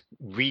got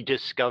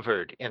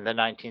rediscovered in the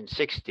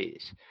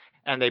 1960s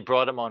and they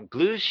brought him on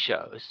blues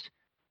shows,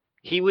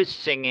 he was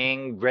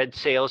singing Red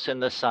Sails in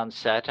the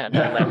Sunset and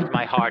I Left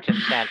My Heart in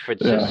San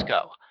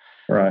Francisco.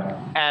 Yeah.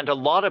 Right. And a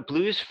lot of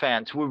blues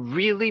fans were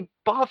really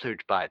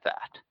bothered by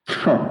that.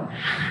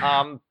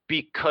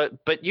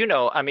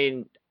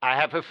 I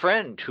have a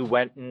friend who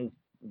went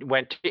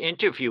to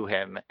interview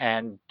him,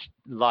 and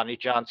Lonnie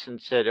Johnson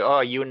said,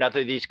 "Oh,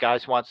 another of these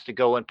guys wants to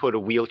go and put a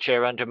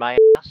wheelchair under my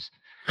ass?"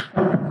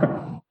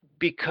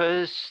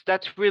 Because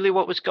that's really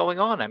what was going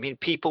on. I mean,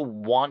 people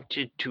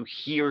wanted to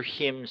hear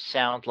him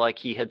sound like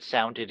he had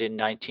sounded in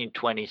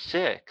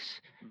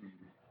 1926.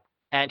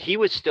 And he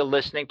was still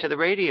listening to the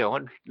radio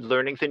and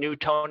learning the new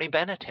Tony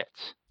Bennett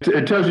hits.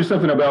 It tells you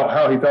something about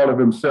how he thought of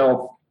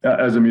himself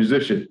as a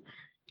musician.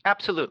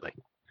 Absolutely.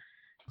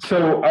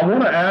 So I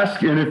want to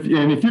ask, and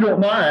if you don't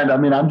mind, I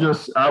mean, I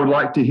would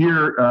like to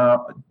hear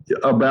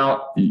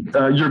about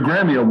your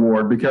Grammy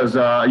Award because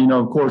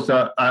of course,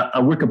 I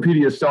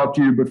Wikipedia stalked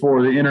you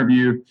before the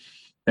interview,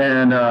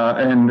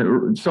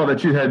 and saw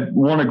that you had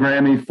won a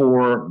Grammy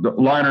for the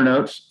liner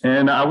notes,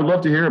 and I would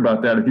love to hear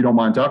about that if you don't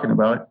mind talking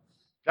about it.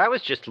 That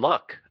was just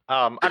luck.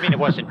 I mean, it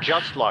wasn't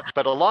just luck,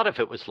 but a lot of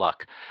it was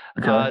luck.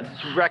 Okay.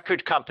 This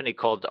record company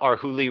called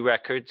Arhoolie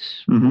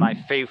Records, Mhm. my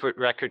favorite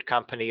record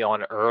company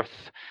on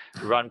earth,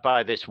 run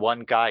by this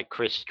one guy,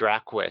 Chris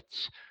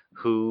Strakowitz,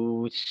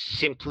 who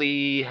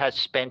simply has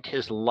spent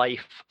his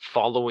life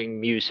following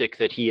music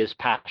that he is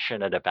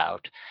passionate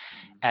about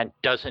and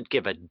doesn't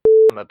give a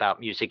damn about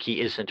music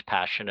he isn't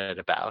passionate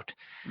about,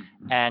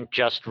 and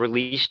just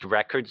released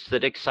records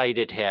that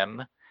excited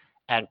him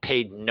and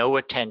paid no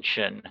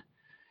attention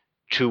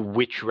to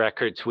which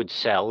records would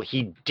sell.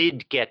 He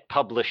did get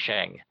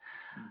publishing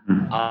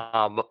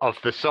of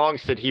the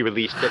songs that he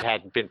released that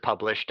hadn't been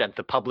published, and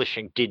the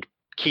publishing did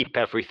keep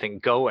everything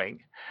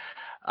going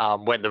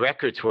when the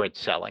records weren't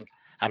selling.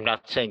 I'm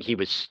not saying he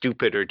was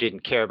stupid or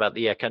didn't care about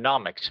the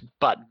economics,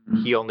 but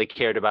he only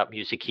cared about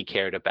music he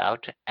cared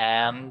about.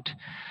 And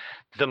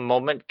the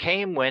moment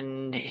came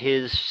when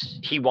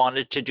he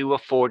wanted to do a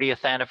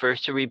 40th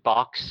anniversary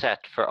box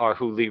set for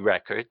Arhoolie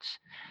Records.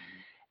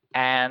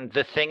 And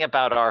the thing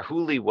about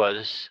Arhoolie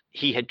was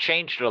he had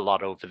changed a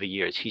lot over the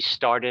years. He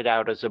started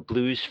out as a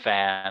blues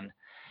fan,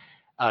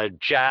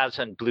 jazz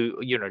and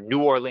blues,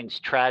 New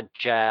Orleans trad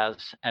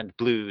jazz and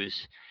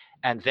blues.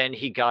 And then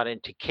he got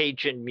into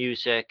Cajun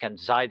music and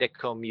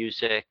Zydeco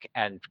music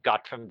and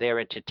got from there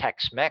into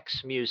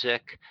Tex-Mex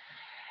music.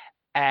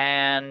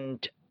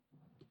 And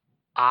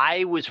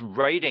I was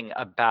writing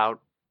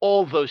about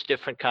all those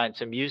different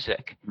kinds of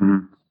music.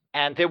 Mhm.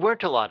 And there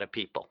weren't a lot of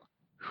people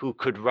who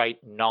could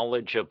write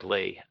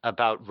knowledgeably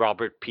about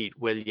Robert Pete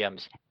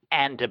Williams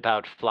and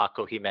about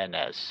Flaco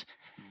Jimenez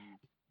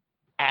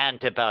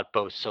and about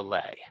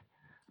Beausoleil.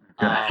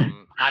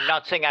 I'm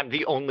not saying I'm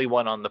the only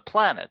one on the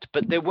planet,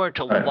 but there weren't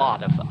a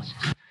lot of us.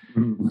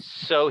 Mhm.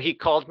 So he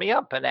called me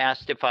up and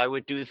asked if I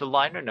would do the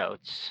liner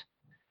notes.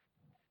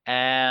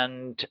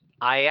 And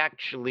I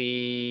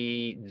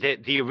actually,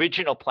 the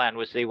original plan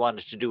was they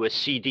wanted to do a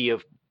CD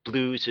of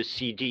blues, a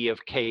CD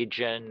of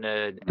Cajun,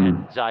 and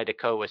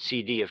Zydeco, a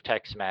CD of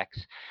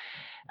Tex-Mex.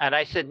 And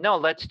I said, no,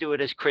 let's do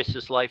it as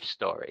Chris's life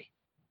story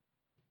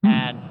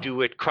and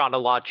do it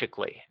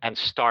chronologically and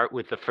start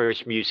with the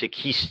first music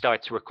he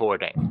starts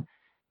recording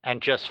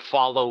and just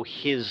follow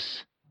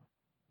his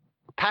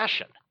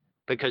passion,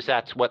 because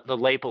that's what the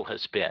label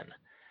has been.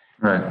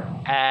 Right.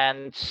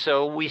 And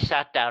so we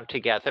sat down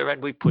together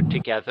and we put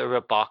together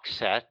a box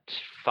set,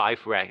 five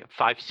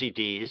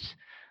CDs,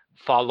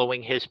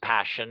 following his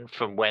passion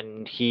from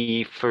when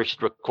he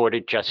first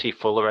recorded Jesse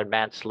Fuller and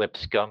Mance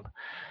Lipscomb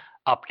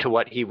up to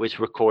what he was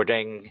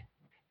recording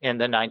in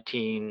the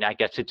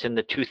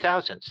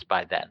 2000s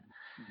by then.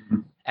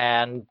 Mhm.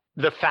 And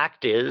the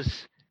fact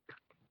is,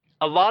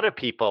 a lot of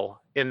people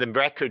in the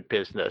record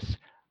business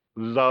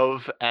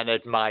love and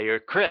admire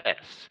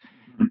Chris,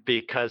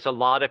 because a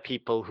lot of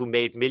people who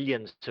made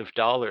millions of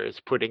dollars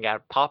putting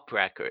out pop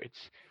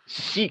records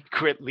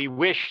secretly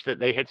wish that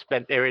they had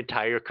spent their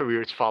entire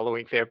careers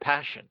following their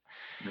passion.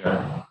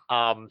 Yeah.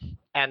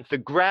 And the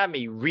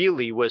Grammy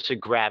really was a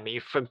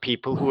Grammy from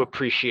people who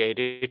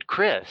appreciated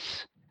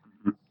Chris,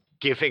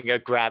 giving a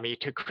Grammy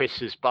to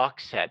Chris's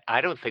box set.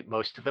 I don't think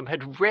most of them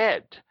had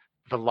read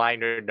the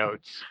liner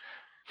notes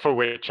for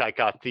which I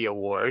got the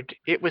award.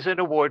 It was an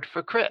award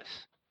for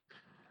Chris.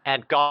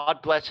 And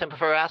God bless him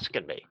for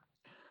asking me.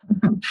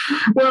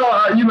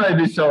 Well, you may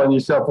be selling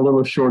yourself a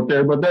little short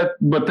there, but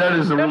that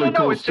is a really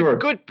cool story.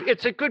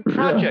 It's a good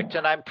project,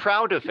 and I'm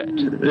proud of it.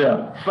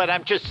 Yeah. But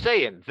I'm just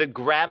saying, the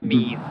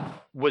Grammy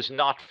was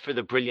not for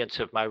the brilliance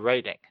of my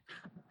writing.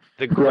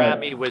 The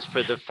Grammy was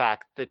for the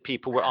fact that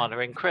people were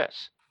honoring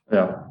Chris.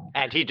 Yeah.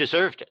 And he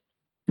deserved it.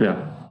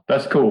 Yeah.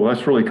 That's cool.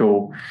 That's really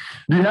cool.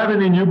 Do you have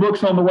any new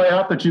books on the way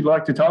out that you'd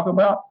like to talk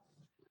about?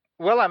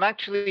 Well, I'm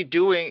actually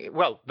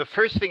the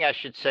first thing I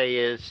should say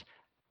is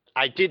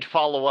I did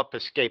follow up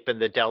Escaping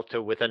the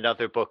Delta with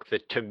another book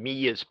that to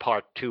me is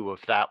part 2 of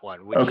that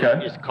one, which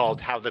is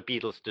called How the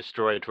Beatles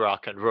Destroyed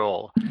Rock and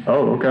Roll.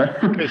 Oh, okay.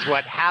 Because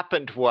what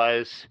happened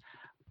was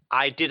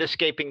I did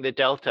Escaping the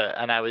Delta,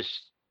 and I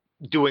was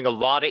doing a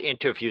lot of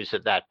interviews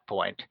at that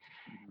point,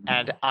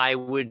 and I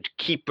would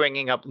keep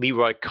bringing up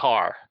Leroy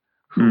Carr,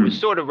 who was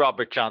sort of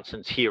Robert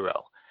Johnson's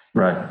hero.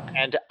 Right.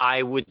 And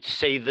I would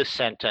say the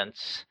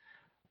sentence,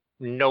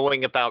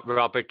 knowing about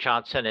Robert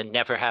Johnson and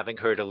never having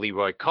heard of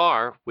Leroy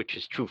Carr, which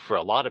is true for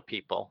a lot of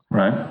people,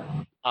 Right.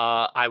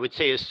 I would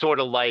say is sort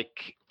of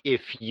like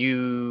if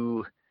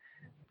you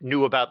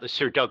knew about the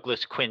Sir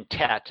Douglas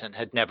Quintet and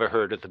had never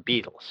heard of the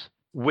Beatles,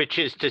 which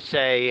is to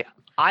say,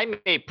 I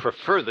may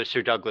prefer the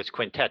Sir Douglas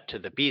Quintet to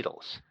the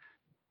Beatles,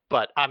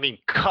 but I mean,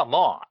 come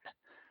on.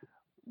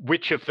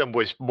 Which of them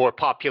was more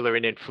popular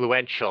and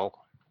influential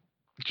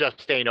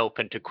just ain't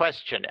open to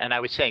question. And I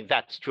was saying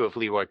that's true of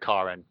Leroy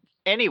Carr. And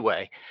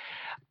anyway,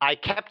 I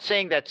kept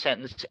saying that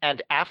sentence,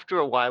 and after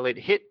a while it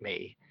hit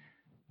me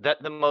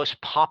that the most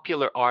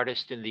popular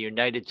artist in the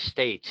United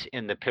States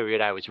in the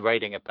period I was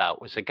writing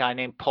about was a guy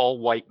named Paul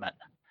Whiteman,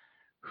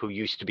 who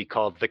used to be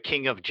called the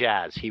King of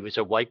Jazz. He was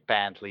a white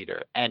band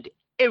leader, and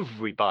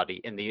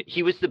everybody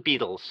he was the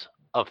Beatles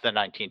of the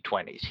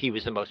 1920s. He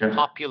was the most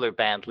popular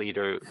band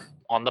leader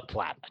on the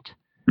planet.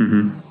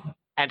 Mm-hmm.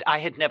 And I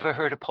had never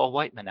heard a Paul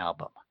Whiteman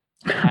album.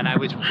 And I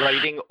was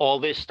writing all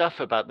this stuff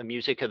about the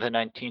music of the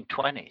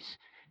 1920s.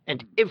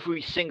 And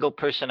every single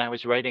person I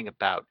was writing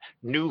about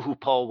knew who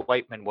Paul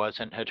Whiteman was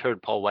and had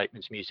heard Paul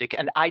Whiteman's music,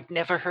 and I'd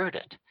never heard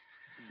it.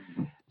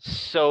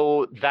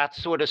 So that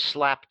sort of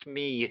slapped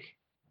me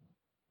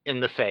in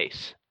the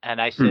face.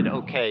 And I said,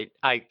 okay,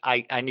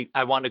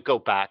 I want to go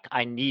back.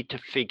 I need to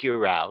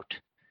figure out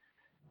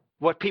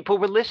what people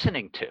were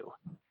listening to.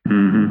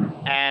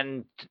 Mm-hmm.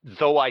 And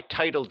though I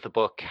titled the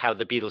book How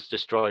the Beatles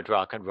Destroyed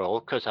Rock and Roll,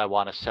 because I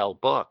want to sell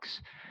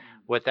books,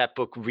 what that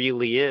book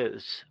really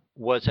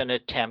was an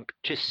attempt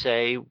to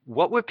say,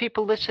 what were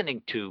people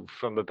listening to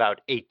from about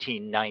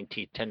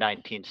 1890 to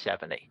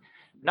 1970?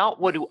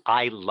 Not what do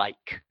I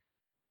like,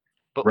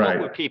 but what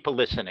were people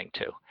listening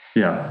to?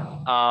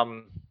 Yeah.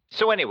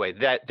 So anyway,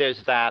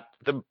 there's that.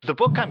 The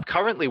book I'm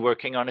currently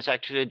working on is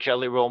actually a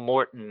Jelly Roll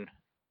Morton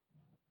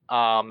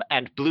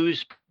and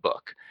blues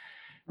book,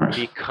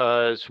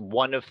 because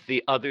one of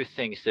the other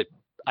things that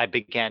I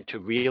began to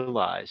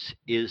realize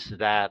is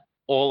that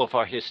all of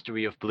our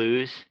history of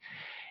blues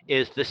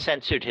is the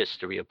censored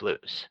history of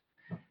blues,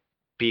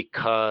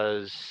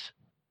 because,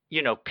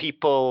 you know,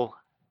 people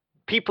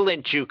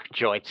in juke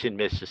joints in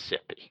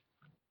Mississippi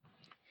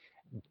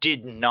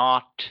did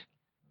not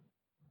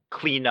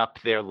clean up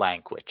their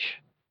language.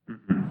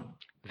 Mm-hmm.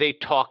 They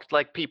talked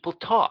like people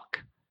talk.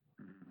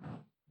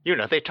 You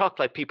know, they talked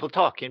like people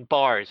talk in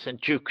bars and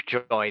juke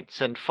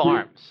joints and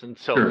farms and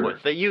so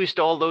forth. They used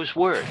all those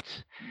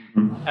words.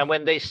 Mm-hmm. And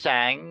when they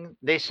sang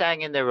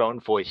in their own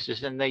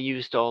voices, and they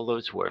used all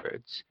those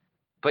words.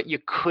 But you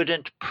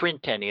couldn't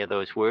print any of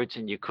those words,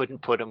 and you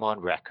couldn't put them on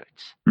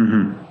records.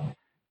 Mm-hmm.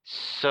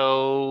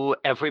 So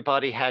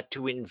everybody had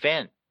to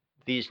invent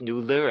these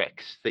new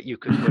lyrics that you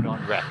could put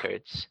on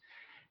records.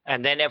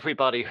 And then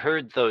everybody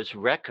heard those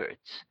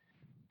records.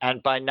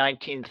 And by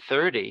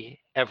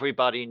 1930,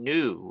 everybody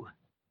knew,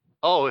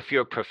 oh, if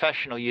you're a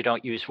professional, you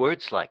don't use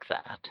words like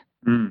that.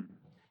 Mm.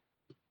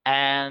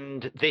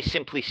 And they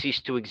simply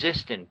ceased to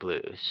exist in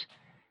blues.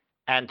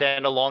 And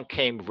then along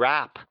came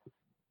rap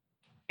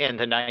in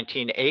the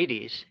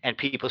 1980s, and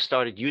people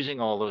started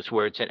using all those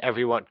words, and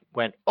everyone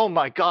went, oh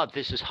my God,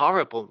 this is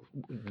horrible.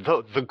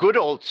 The good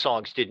old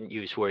songs didn't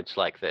use words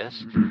like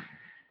this. Mm-hmm.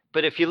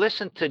 But if you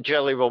listen to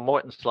Jelly Roll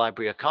Morton's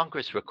Library of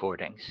Congress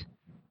recordings,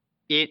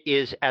 it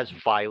is as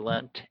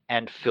violent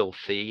and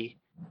filthy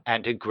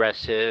and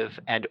aggressive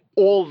and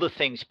all the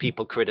things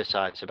people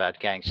criticize about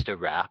gangster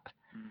rap.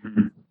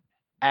 Mm-hmm.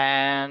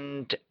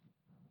 And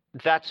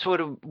that sort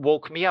of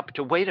woke me up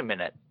to, wait a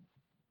minute,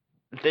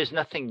 there's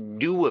nothing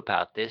new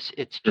about this.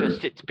 It's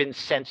just, it's been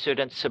censored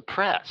and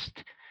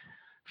suppressed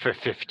for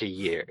 50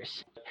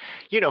 years.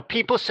 You know,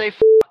 people say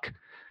fuck.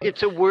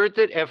 It's a word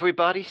that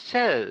everybody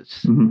says.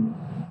 Mm-hmm.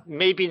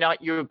 Maybe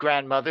not your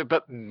grandmother,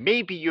 but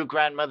maybe your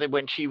grandmother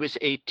when she was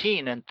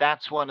 18. And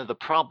that's one of the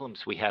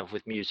problems we have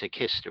with music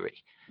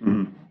history,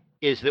 Mm-hmm.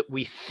 is that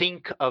we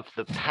think of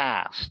the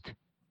past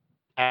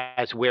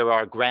as where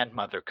our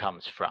grandmother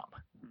comes from.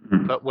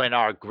 Mm-hmm. But when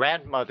our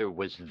grandmother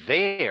was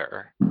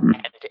there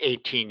at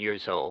 18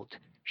 years old,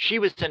 she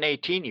was an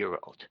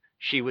 18-year-old.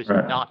 She was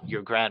not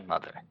your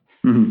grandmother.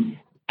 Mm-hmm.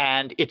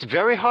 And it's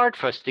very hard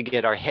for us to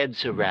get our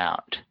heads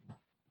around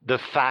the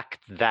fact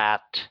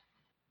that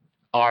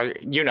you're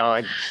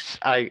going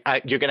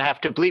to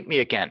have to bleep me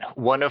again.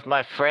 One of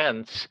my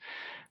friends,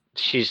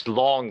 she's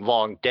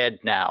long dead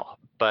now,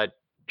 but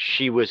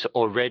she was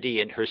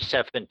already in her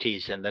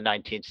 70s in the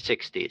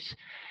 1960s.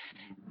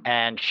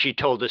 And she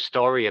told a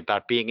story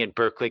about being in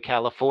Berkeley,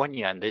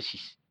 California, and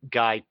this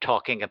guy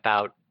talking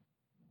about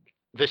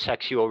the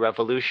sexual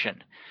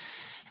revolution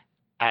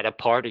at a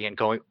party and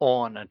going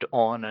on and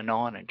on and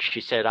on. And she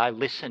said, I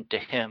listened to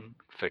him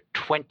for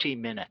 20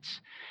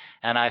 minutes.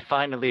 And I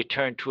finally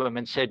turned to him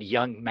and said,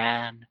 young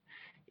man,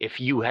 if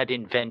you had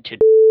invented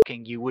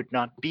f***ing, you would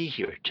not be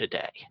here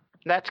today.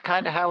 That's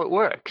kind of how it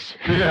works.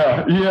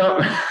 Yeah.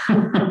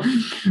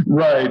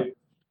 Right.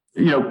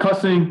 You know,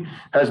 cussing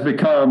has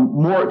become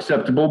more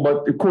acceptable,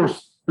 but of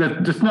course,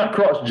 it's not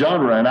cross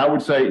genre. And I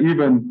would say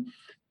even,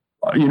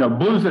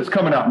 blues that's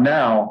coming out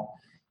now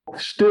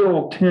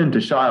still tend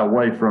to shy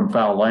away from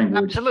foul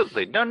language.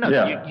 Absolutely. No.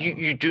 Yeah.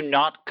 You do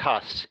not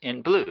cuss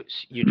in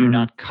blues. You do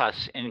not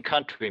cuss in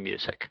country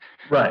music.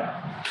 Right.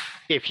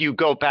 If you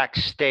go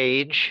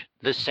backstage,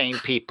 the same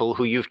people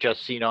who you've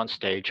just seen on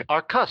stage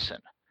are cussing.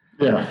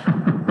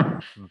 Yeah.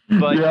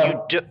 But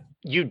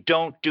you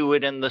don't do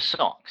it in the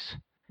songs.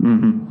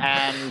 Mm-hmm.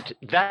 And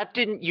that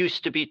didn't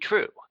used to be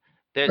true.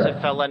 There's a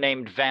fella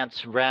named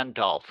Vance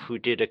Randolph who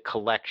did a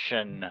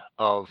collection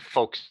of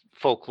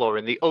folklore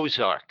in the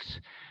Ozarks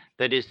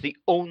that is the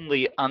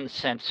only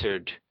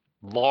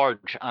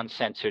large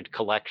uncensored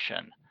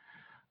collection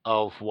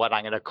of what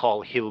I'm going to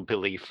call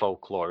hillbilly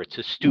folklore. It's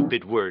a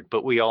stupid word,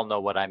 but we all know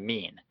what I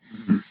mean.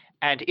 Mm-hmm.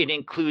 And it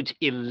includes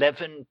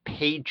 11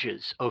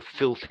 pages of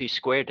filthy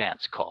square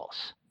dance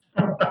calls.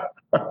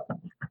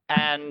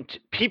 And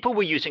people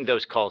were using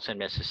those calls in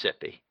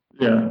Mississippi.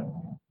 Yeah.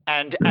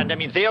 And I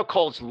mean, they are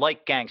calls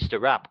like gangster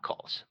rap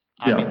calls.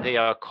 I mean, they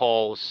are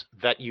calls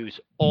that use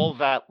all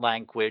that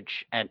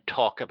language and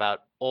talk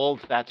about all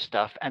that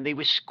stuff. And they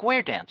were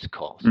square dance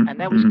calls. And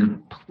that was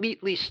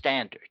completely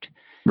standard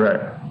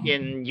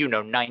in,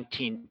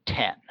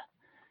 1910.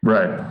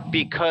 Right.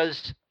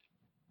 Because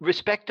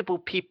respectable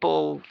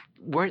people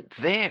weren't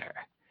there.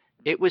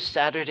 It was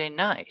Saturday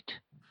night.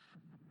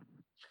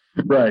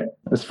 Right.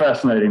 It's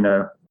fascinating,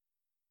 though.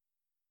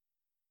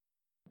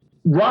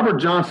 Robert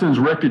Johnson's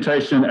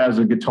reputation as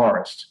a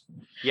guitarist.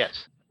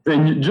 Yes.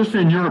 And just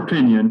in your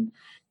opinion,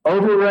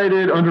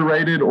 overrated,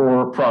 underrated,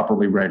 or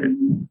properly rated?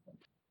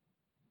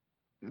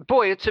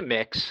 Boy, it's a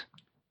mix.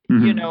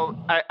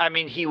 Mm-hmm. I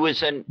mean, he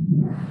was an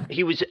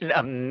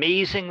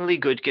amazingly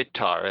good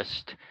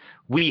guitarist.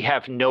 We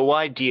have no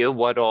idea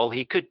what all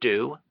he could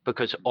do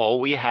because all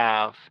we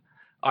have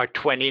are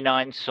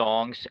 29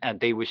 songs, and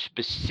they were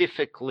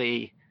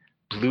specifically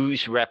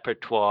blues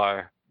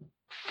repertoire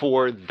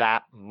for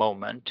that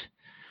moment.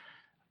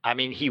 I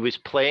mean, he was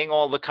playing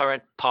all the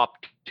current pop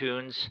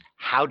tunes.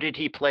 How did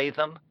he play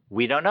them?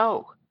 We don't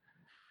know.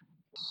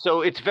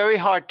 So it's very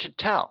hard to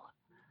tell.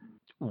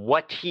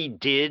 What he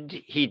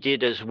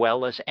did as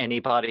well as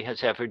anybody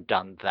has ever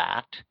done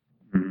that.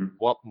 Mm-hmm.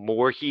 What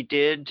more he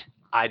did,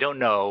 I don't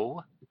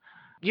know.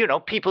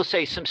 People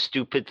say some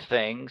stupid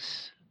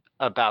things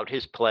about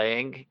his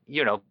playing.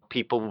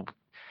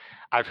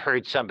 I've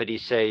heard somebody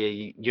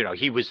say,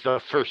 he was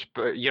the first,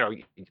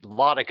 a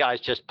lot of guys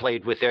just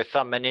played with their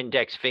thumb and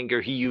index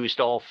finger. He used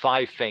all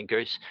 5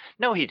 fingers.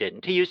 No, he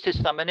didn't. He used his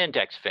thumb and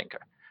index finger.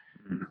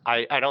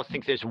 I don't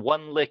think there's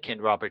one lick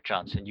in Robert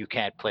Johnson you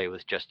can't play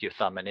with just your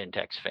thumb and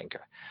index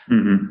finger.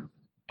 Mm-hmm.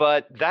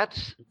 But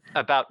that's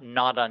about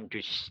not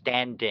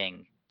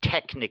understanding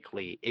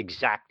technically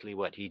exactly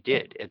what he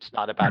did. It's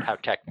not about how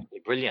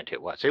technically brilliant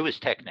it was. It was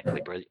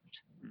technically brilliant.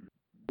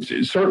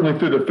 Certainly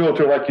through the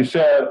filter, like you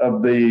said,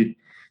 of the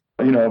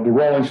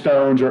Rolling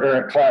Stones or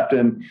Eric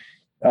Clapton,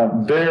 a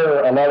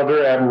lot of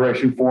their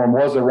admiration for him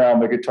was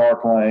around the guitar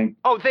playing.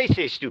 Oh, they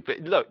say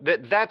stupid. Look,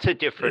 that's a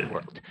different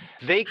world.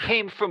 They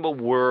came from a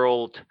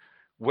world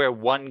where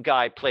one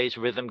guy plays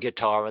rhythm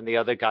guitar and the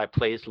other guy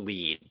plays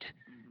lead.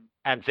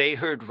 And they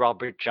heard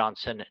Robert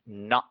Johnson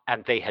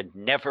and they had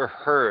never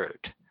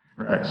heard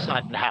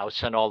Sutton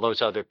House and all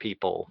those other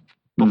people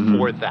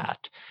before that.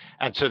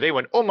 And so they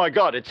went, oh my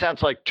God, it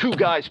sounds like 2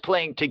 guys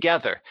playing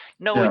together.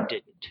 No, it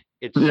didn't.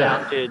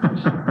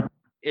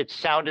 It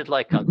sounded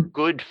like a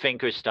good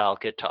fingerstyle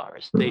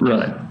guitarist.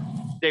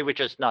 They were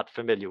just not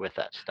familiar with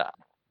that style.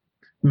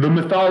 The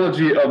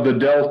mythology of the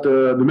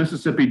Delta, the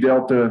Mississippi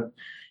Delta,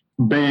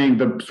 being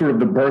the sort of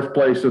the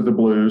birthplace of the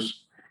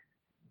blues,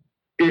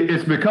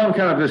 it's become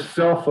kind of this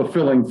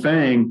self-fulfilling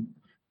thing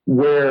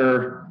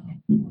where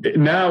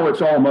now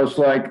it's almost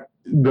like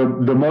the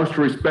most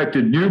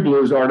respected new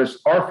blues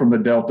artists are from the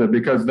Delta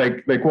because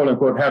they quote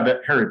unquote have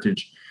that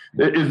heritage.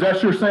 Is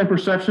that your same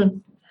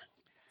perception?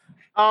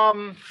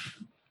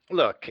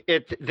 Look,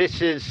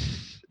 this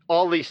is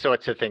all these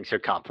sorts of things are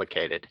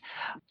complicated.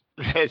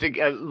 There's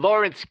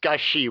Lawrence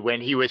Gushee, when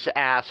he was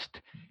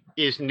asked,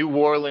 is New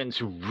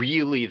Orleans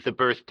really the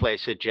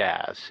birthplace of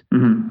jazz?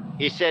 Mm-hmm.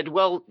 He said,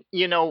 well,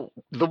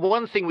 the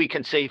one thing we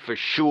can say for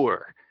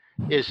sure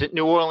is that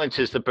New Orleans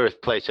is the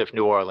birthplace of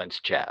New Orleans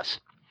jazz.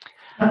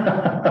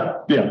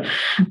 Yeah.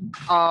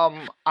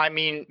 I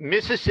mean,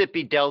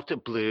 Mississippi Delta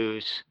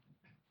blues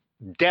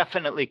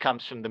definitely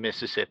comes from the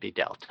Mississippi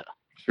Delta.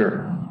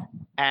 Sure.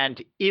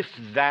 And if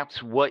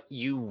that's what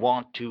you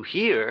want to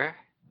hear,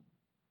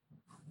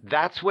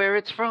 that's where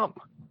it's from.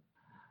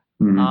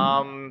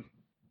 Mm-hmm.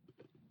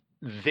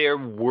 There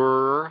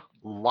were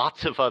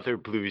lots of other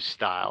blues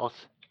styles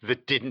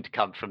that didn't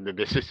come from the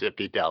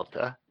Mississippi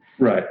Delta.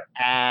 Right.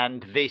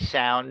 And they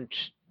sound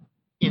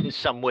in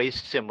some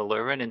ways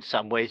similar and in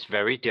some ways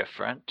very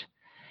different.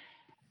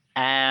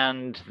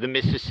 And the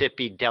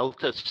Mississippi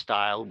Delta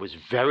style was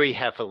very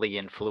heavily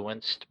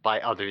influenced by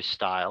other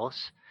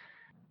styles.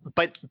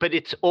 But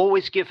it's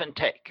always give and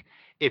take.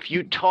 If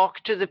you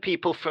talk to the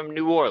people from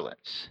New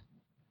Orleans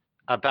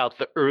about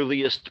the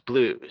earliest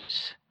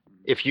blues,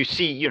 if you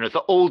see,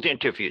 the old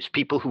interviews,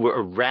 people who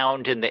were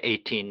around in the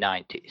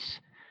 1890s,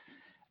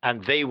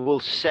 and they will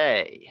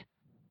say,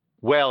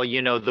 well,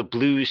 the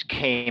blues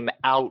came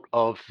out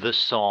of the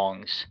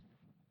songs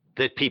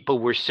that people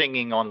were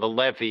singing on the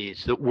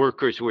levees, that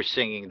workers were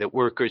singing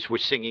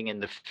in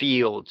the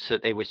fields,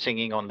 that they were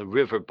singing on the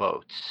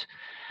riverboats.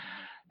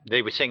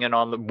 They were singing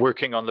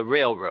working on the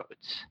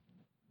railroads.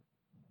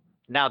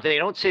 Now, they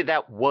don't say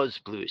that was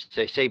blues.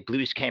 They say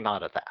blues came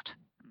out of that.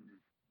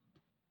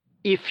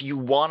 If you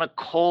want to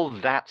call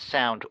that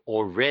sound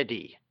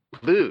already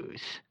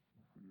blues,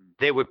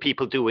 there were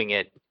people doing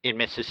it in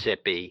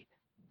Mississippi,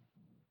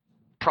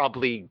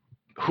 probably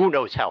who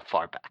knows how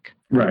far back.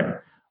 Right.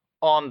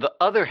 On the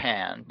other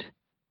hand,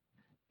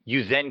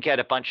 You then get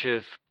a bunch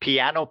of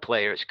piano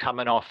players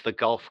coming off the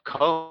Gulf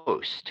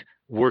Coast,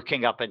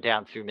 working up and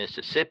down through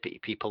Mississippi.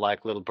 People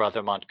like Little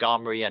Brother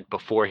Montgomery, and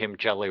before him,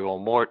 Jelly Roll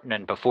Morton,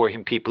 and before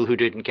him, people who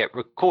didn't get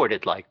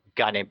recorded, like a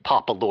guy named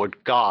Papa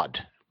Lord God,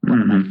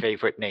 one of my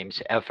favorite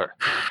names ever,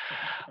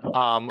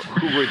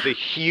 who were the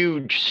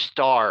huge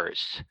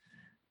stars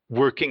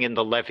working in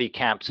the levee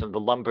camps and the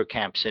lumber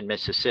camps in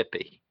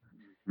Mississippi.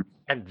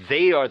 And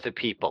they are the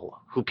people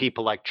who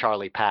people like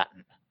Charlie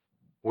Patton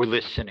were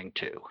listening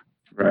to.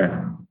 Right.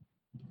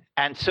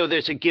 And so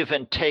there's a give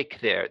and take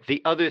there. The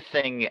other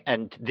thing,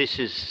 and this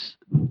is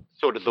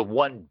sort of the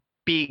one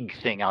big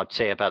thing I would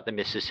say about the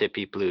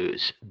Mississippi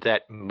blues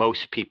that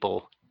most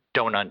people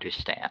don't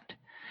understand,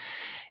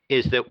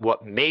 is that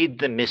what made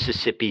the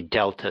Mississippi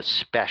Delta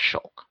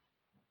special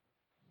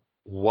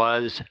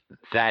was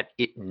that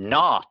it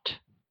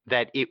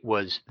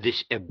was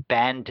this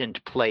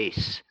abandoned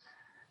place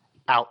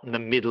out in the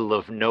middle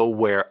of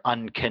nowhere,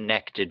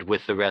 unconnected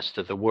with the rest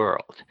of the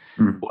world.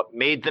 What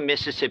made the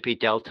Mississippi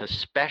Delta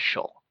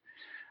special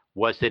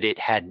was that it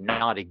had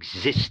not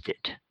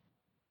existed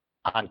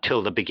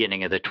until the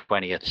beginning of the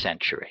 20th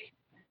century.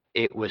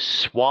 It was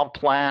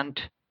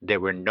swampland.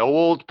 There were no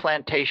old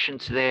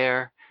plantations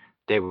there.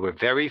 There were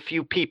very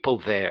few people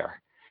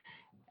there.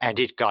 And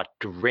it got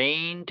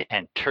drained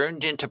and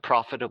turned into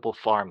profitable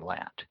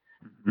farmland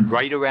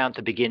right around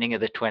the beginning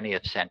of the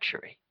 20th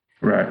century.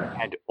 Right.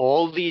 And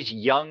all these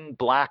young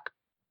Black,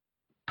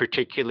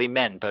 particularly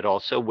men, but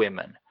also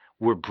women,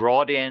 were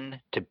brought in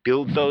to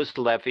build those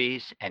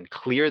levees and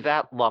clear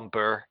that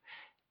lumber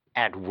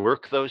and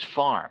work those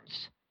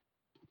farms.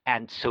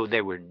 And so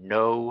there were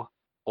no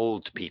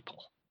old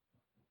people.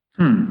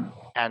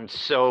 And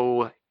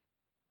so,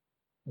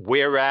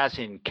 whereas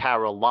in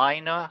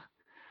Carolina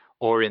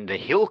or in the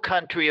hill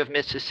country of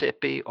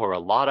Mississippi or a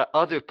lot of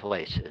other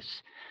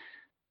places,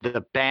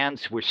 the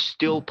bands were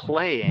still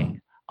playing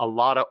a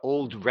lot of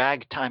old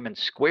ragtime and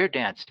square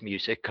dance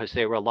music because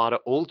there were a lot of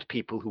old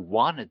people who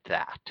wanted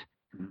that.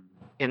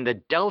 In the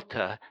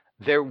Delta,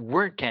 there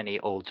weren't any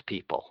old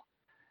people.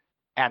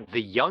 And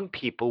the young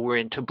people were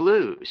into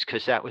blues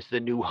because that was the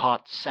new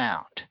hot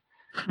sound.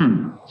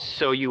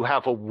 So you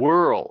have a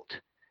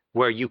world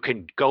where you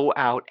can go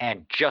out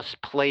and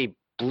just play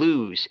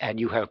blues, and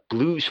you have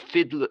blues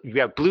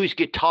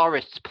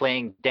guitarists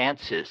playing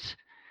dances,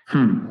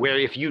 where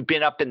if you'd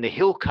been up in the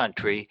hill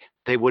country,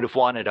 they would have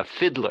wanted a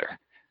fiddler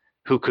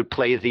who could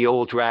play the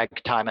old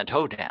ragtime and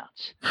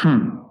hoedowns.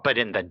 But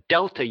in the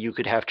Delta, you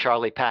could have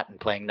Charlie Patton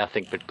playing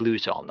nothing but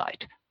blues all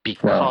night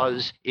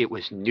because it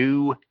was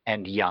new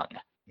and young,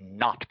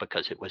 not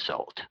because it was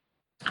old.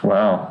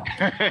 Wow.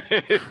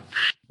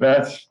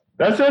 That's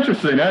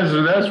interesting.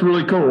 That's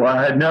really cool.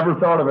 I had never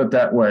thought of it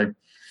that way.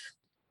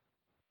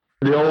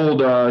 The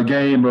old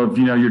game of,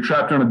 you're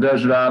trapped on a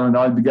desert island,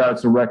 all you got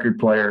is a record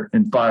player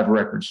and 5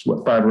 records.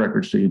 What 5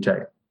 records do you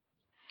take?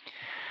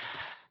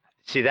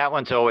 See, that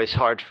one's always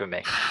hard for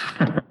me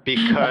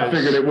because I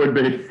figured it would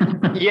be.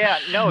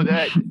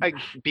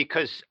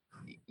 Because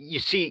you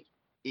see,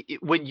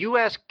 when you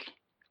ask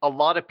a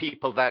lot of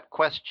people that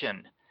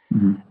question,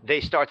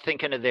 they start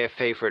thinking of their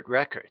favorite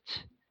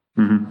records.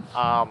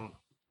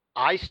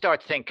 I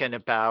start thinking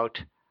about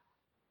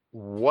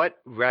what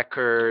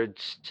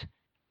records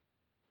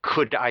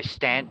could I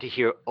stand to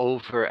hear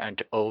over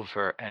and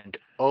over and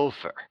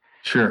over.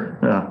 Sure.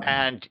 Yeah.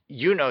 And,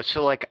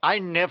 so like I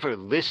never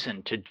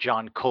listened to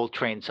John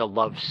Coltrane's A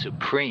Love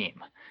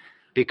Supreme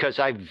because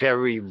I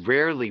very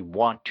rarely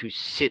want to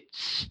sit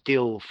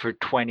still for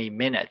 20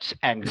 minutes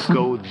and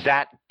go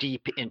that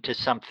deep into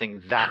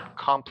something that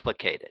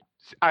complicated.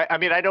 I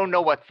mean, I don't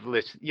know what to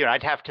listen,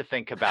 I'd have to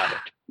think about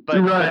it,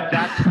 but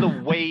that's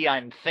the way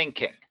I'm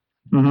thinking.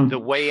 The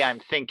way I'm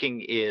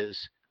thinking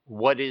is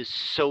what is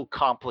so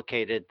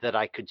complicated that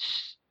I could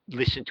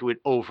listen to it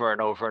over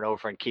and over and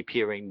over and keep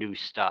hearing new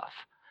stuff.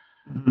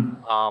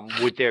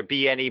 Would there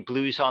be any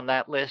blues on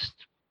that list?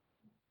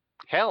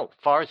 Hell,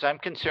 far as I'm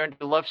concerned,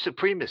 The Love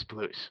Supreme is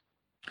blues.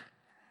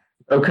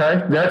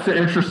 Okay, that's an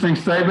interesting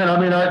statement. I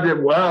mean,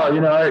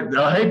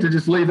 I hate to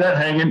just leave that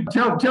hanging.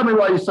 Tell me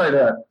why you say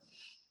that.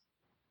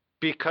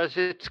 Because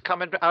it's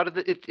coming out of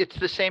it's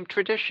the same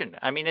tradition.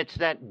 I mean, it's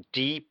that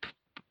deep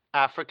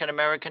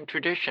African-American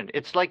tradition.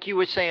 It's like you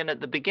were saying at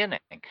the beginning.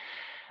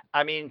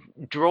 I mean,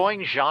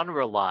 drawing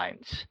genre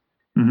lines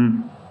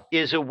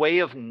is a way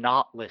of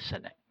not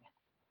listening.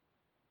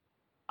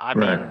 I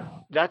mean,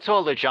 that's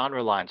all the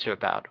genre lines are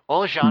about.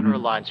 All genre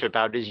lines are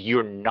about is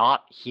you're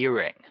not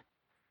hearing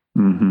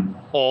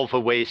all the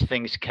ways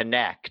things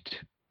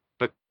connect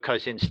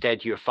because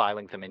instead you're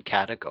filing them in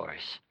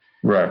categories.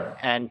 Right.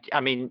 And I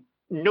mean,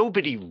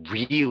 nobody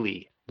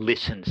really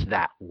listens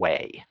that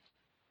way.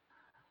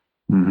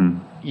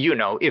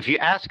 If you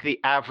ask the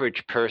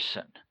average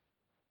person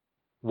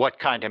what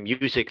kind of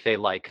music they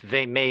like,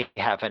 they may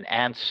have an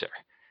answer.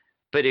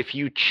 But if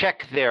you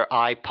check their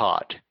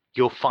iPod,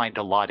 you'll find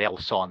a lot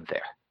else on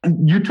there.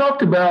 You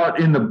talked about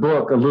in the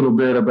book a little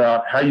bit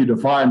about how you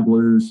define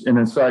blues, and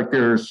it's like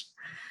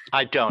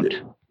I don't.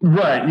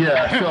 Right,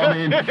 yeah. So,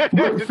 I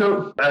mean,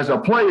 so as a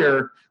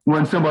player,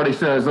 when somebody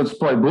says, let's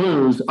play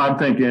blues, I'm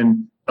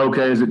thinking,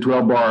 okay, is it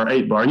 12 bar or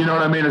 8 bar? You know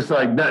what I mean? It's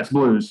like, that's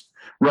blues,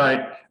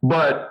 right?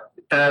 But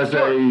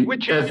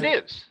which it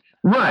is.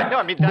 Right. No,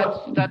 I mean,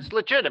 that's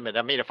legitimate.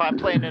 I mean, if I'm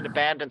playing in a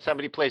band and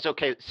somebody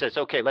says,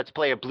 okay, let's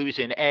play a blues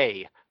in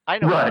A, I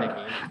know what they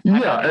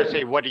mean. I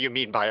say, what do you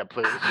mean by a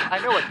blues? I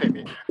know what they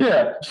mean.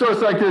 Yeah. So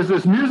it's like there's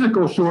this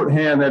musical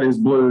shorthand that is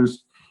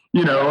blues,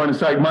 and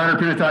it's like minor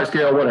pentatonic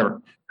scale,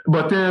 whatever.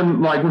 But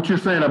then, like what you're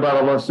saying about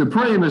I Love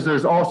Supreme is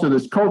there's also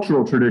this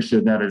cultural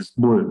tradition that is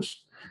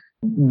blues.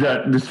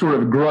 That this sort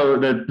of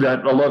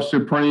that I Love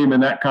Supreme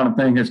and that kind of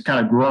thing has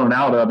kind of grown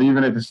out of,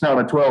 even if it's not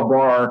a 12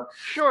 bar.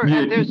 Sure,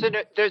 and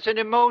there's an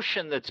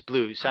emotion that's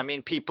blues. I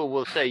mean, people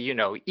will say,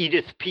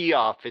 Edith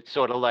Piaf, it's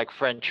sort of like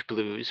French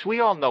blues.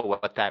 We all know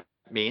what that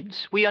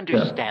means. We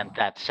understand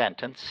that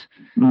sentence.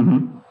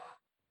 Mm-hmm.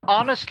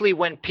 Honestly,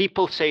 when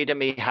people say to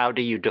me, how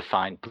do you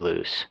define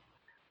blues?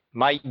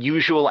 My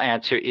usual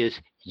answer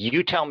is,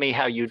 you tell me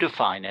how you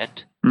define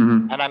it.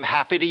 Mm-hmm. And I'm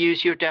happy to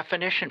use your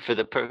definition for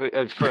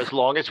as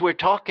long as we're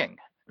talking.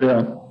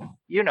 Yeah.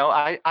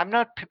 I'm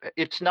not.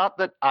 It's not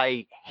that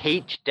I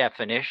hate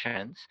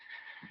definitions.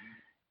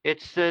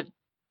 It's that,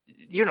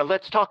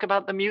 let's talk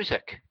about the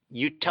music.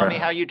 You tell me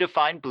how you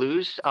define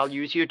blues. I'll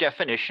use your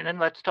definition, and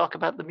let's talk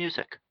about the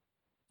music.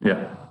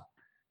 Yeah.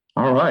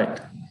 All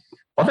right.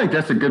 I think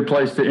that's a good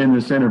place to end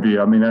this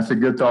interview. I mean, that's a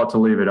good thought to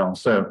leave it on.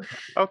 So,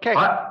 okay.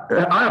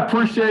 I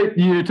appreciate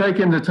you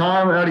taking the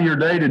time out of your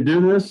day to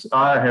do this.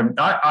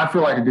 I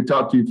feel like I could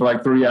talk to you for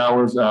like 3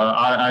 hours.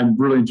 I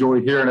really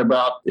enjoy hearing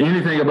about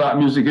anything about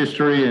music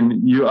history,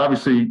 and you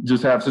obviously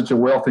just have such a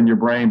wealth in your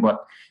brain.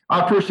 But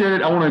I appreciate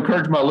it. I want to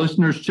encourage my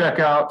listeners, check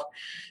out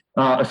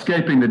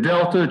Escaping the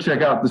Delta,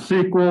 check out the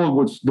sequel,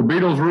 which the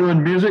Beatles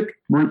ruined music.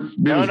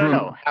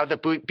 No. How the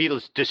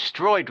Beatles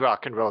destroyed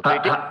rock and roll. They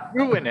didn't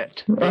ruin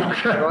it. They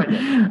destroyed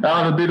it.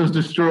 How the Beatles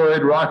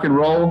destroyed rock and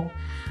roll.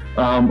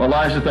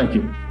 Elijah, thank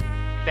you.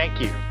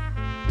 Thank you.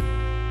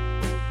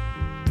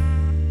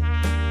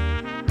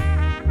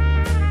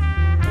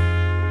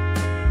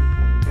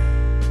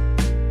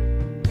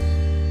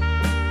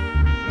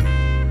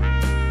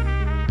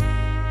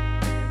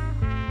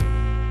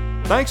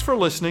 Thanks for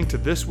listening to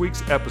this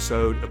week's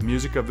episode of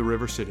Music of the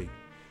River City.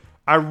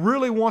 I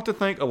really want to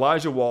thank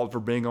Elijah Wald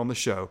for being on the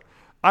show.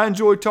 I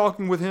enjoyed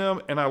talking with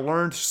him and I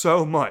learned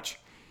so much.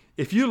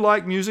 If you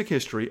like music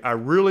history, I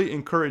really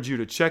encourage you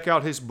to check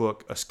out his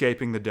book,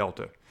 Escaping the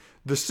Delta,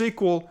 the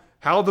sequel,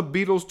 How the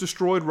Beatles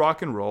Destroyed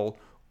Rock and Roll,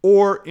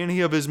 or any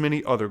of his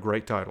many other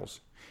great titles.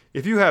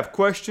 If you have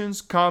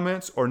questions,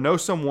 comments, or know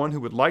someone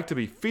who would like to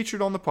be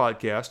featured on the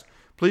podcast,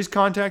 please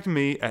contact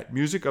me at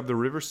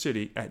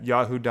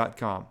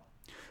musicoftherivercity@yahoo.com.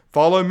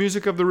 Follow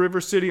Music of the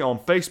River City on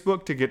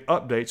Facebook to get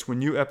updates when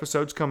new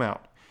episodes come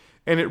out.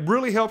 And it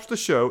really helps the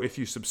show if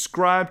you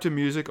subscribe to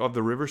Music of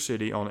the River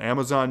City on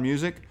Amazon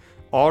Music,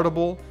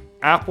 Audible,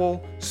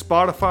 Apple,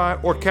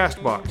 Spotify, or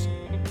CastBox.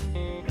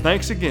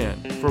 Thanks again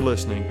for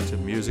listening to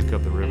Music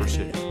of the River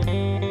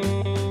City.